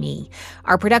and me.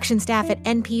 Our production staff at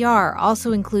NPR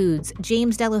also includes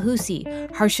James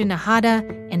Delahousie, Harsha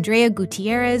Nahada, Andrea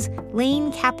Gutierrez,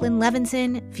 Lane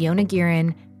Kaplan-Levinson, Fiona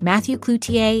Guerin, Matthew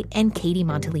Cloutier, and Katie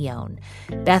Monteleone.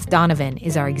 Beth Donovan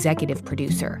is our executive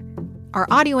producer. Our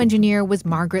audio engineer was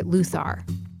Margaret Luthar.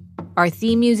 Our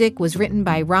theme music was written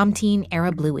by Ramteen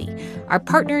Arablouei. Our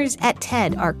partners at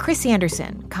TED are Chris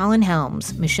Anderson, Colin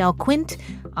Helms, Michelle Quint,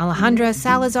 Alejandra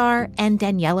Salazar, and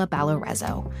Daniela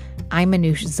Balarezo. I'm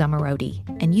Manoush Zomorodi,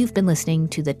 and you've been listening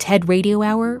to the TED Radio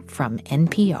Hour from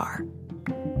NPR.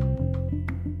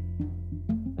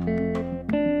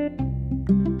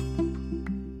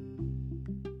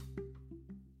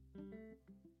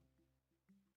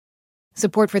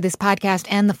 Support for this podcast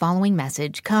and the following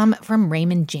message come from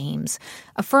Raymond James,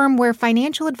 a firm where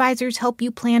financial advisors help you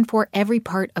plan for every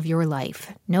part of your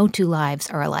life. No 2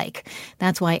 lives are alike.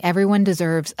 That's why everyone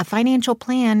deserves a financial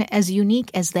plan as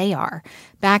unique as they are.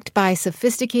 Backed by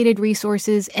sophisticated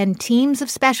resources and teams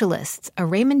of specialists, a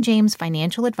Raymond James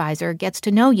financial advisor gets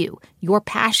to know you, your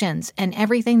passions, and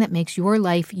everything that makes your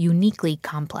life uniquely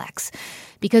complex.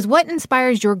 Because what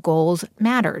inspires your goals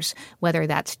matters, whether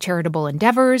that's charitable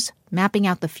endeavors, mapping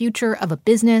out the future of a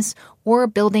business, or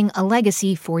building a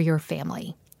legacy for your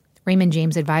family. Raymond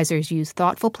James advisors use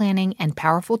thoughtful planning and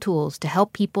powerful tools to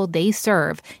help people they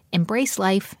serve embrace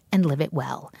life and live it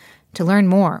well. To learn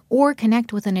more or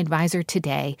connect with an advisor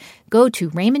today, go to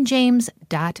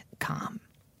raymondjames.com.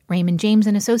 Raymond James &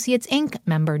 Associates, Inc.,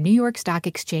 member New York Stock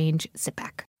Exchange,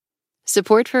 SIPC.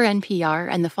 Support for NPR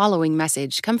and the following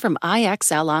message come from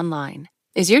IXL Online.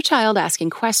 Is your child asking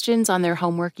questions on their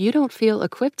homework you don't feel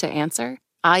equipped to answer?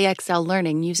 IXL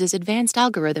Learning uses advanced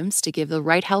algorithms to give the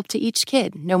right help to each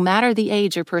kid, no matter the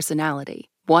age or personality.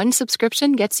 One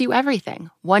subscription gets you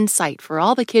everything. One site for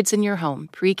all the kids in your home,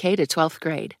 pre-K to 12th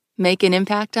grade. Make an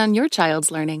impact on your child's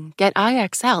learning. Get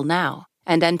IXL now.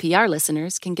 And NPR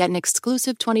listeners can get an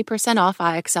exclusive 20% off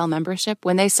IXL membership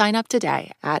when they sign up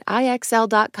today at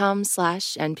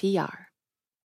IXL.com/NPR.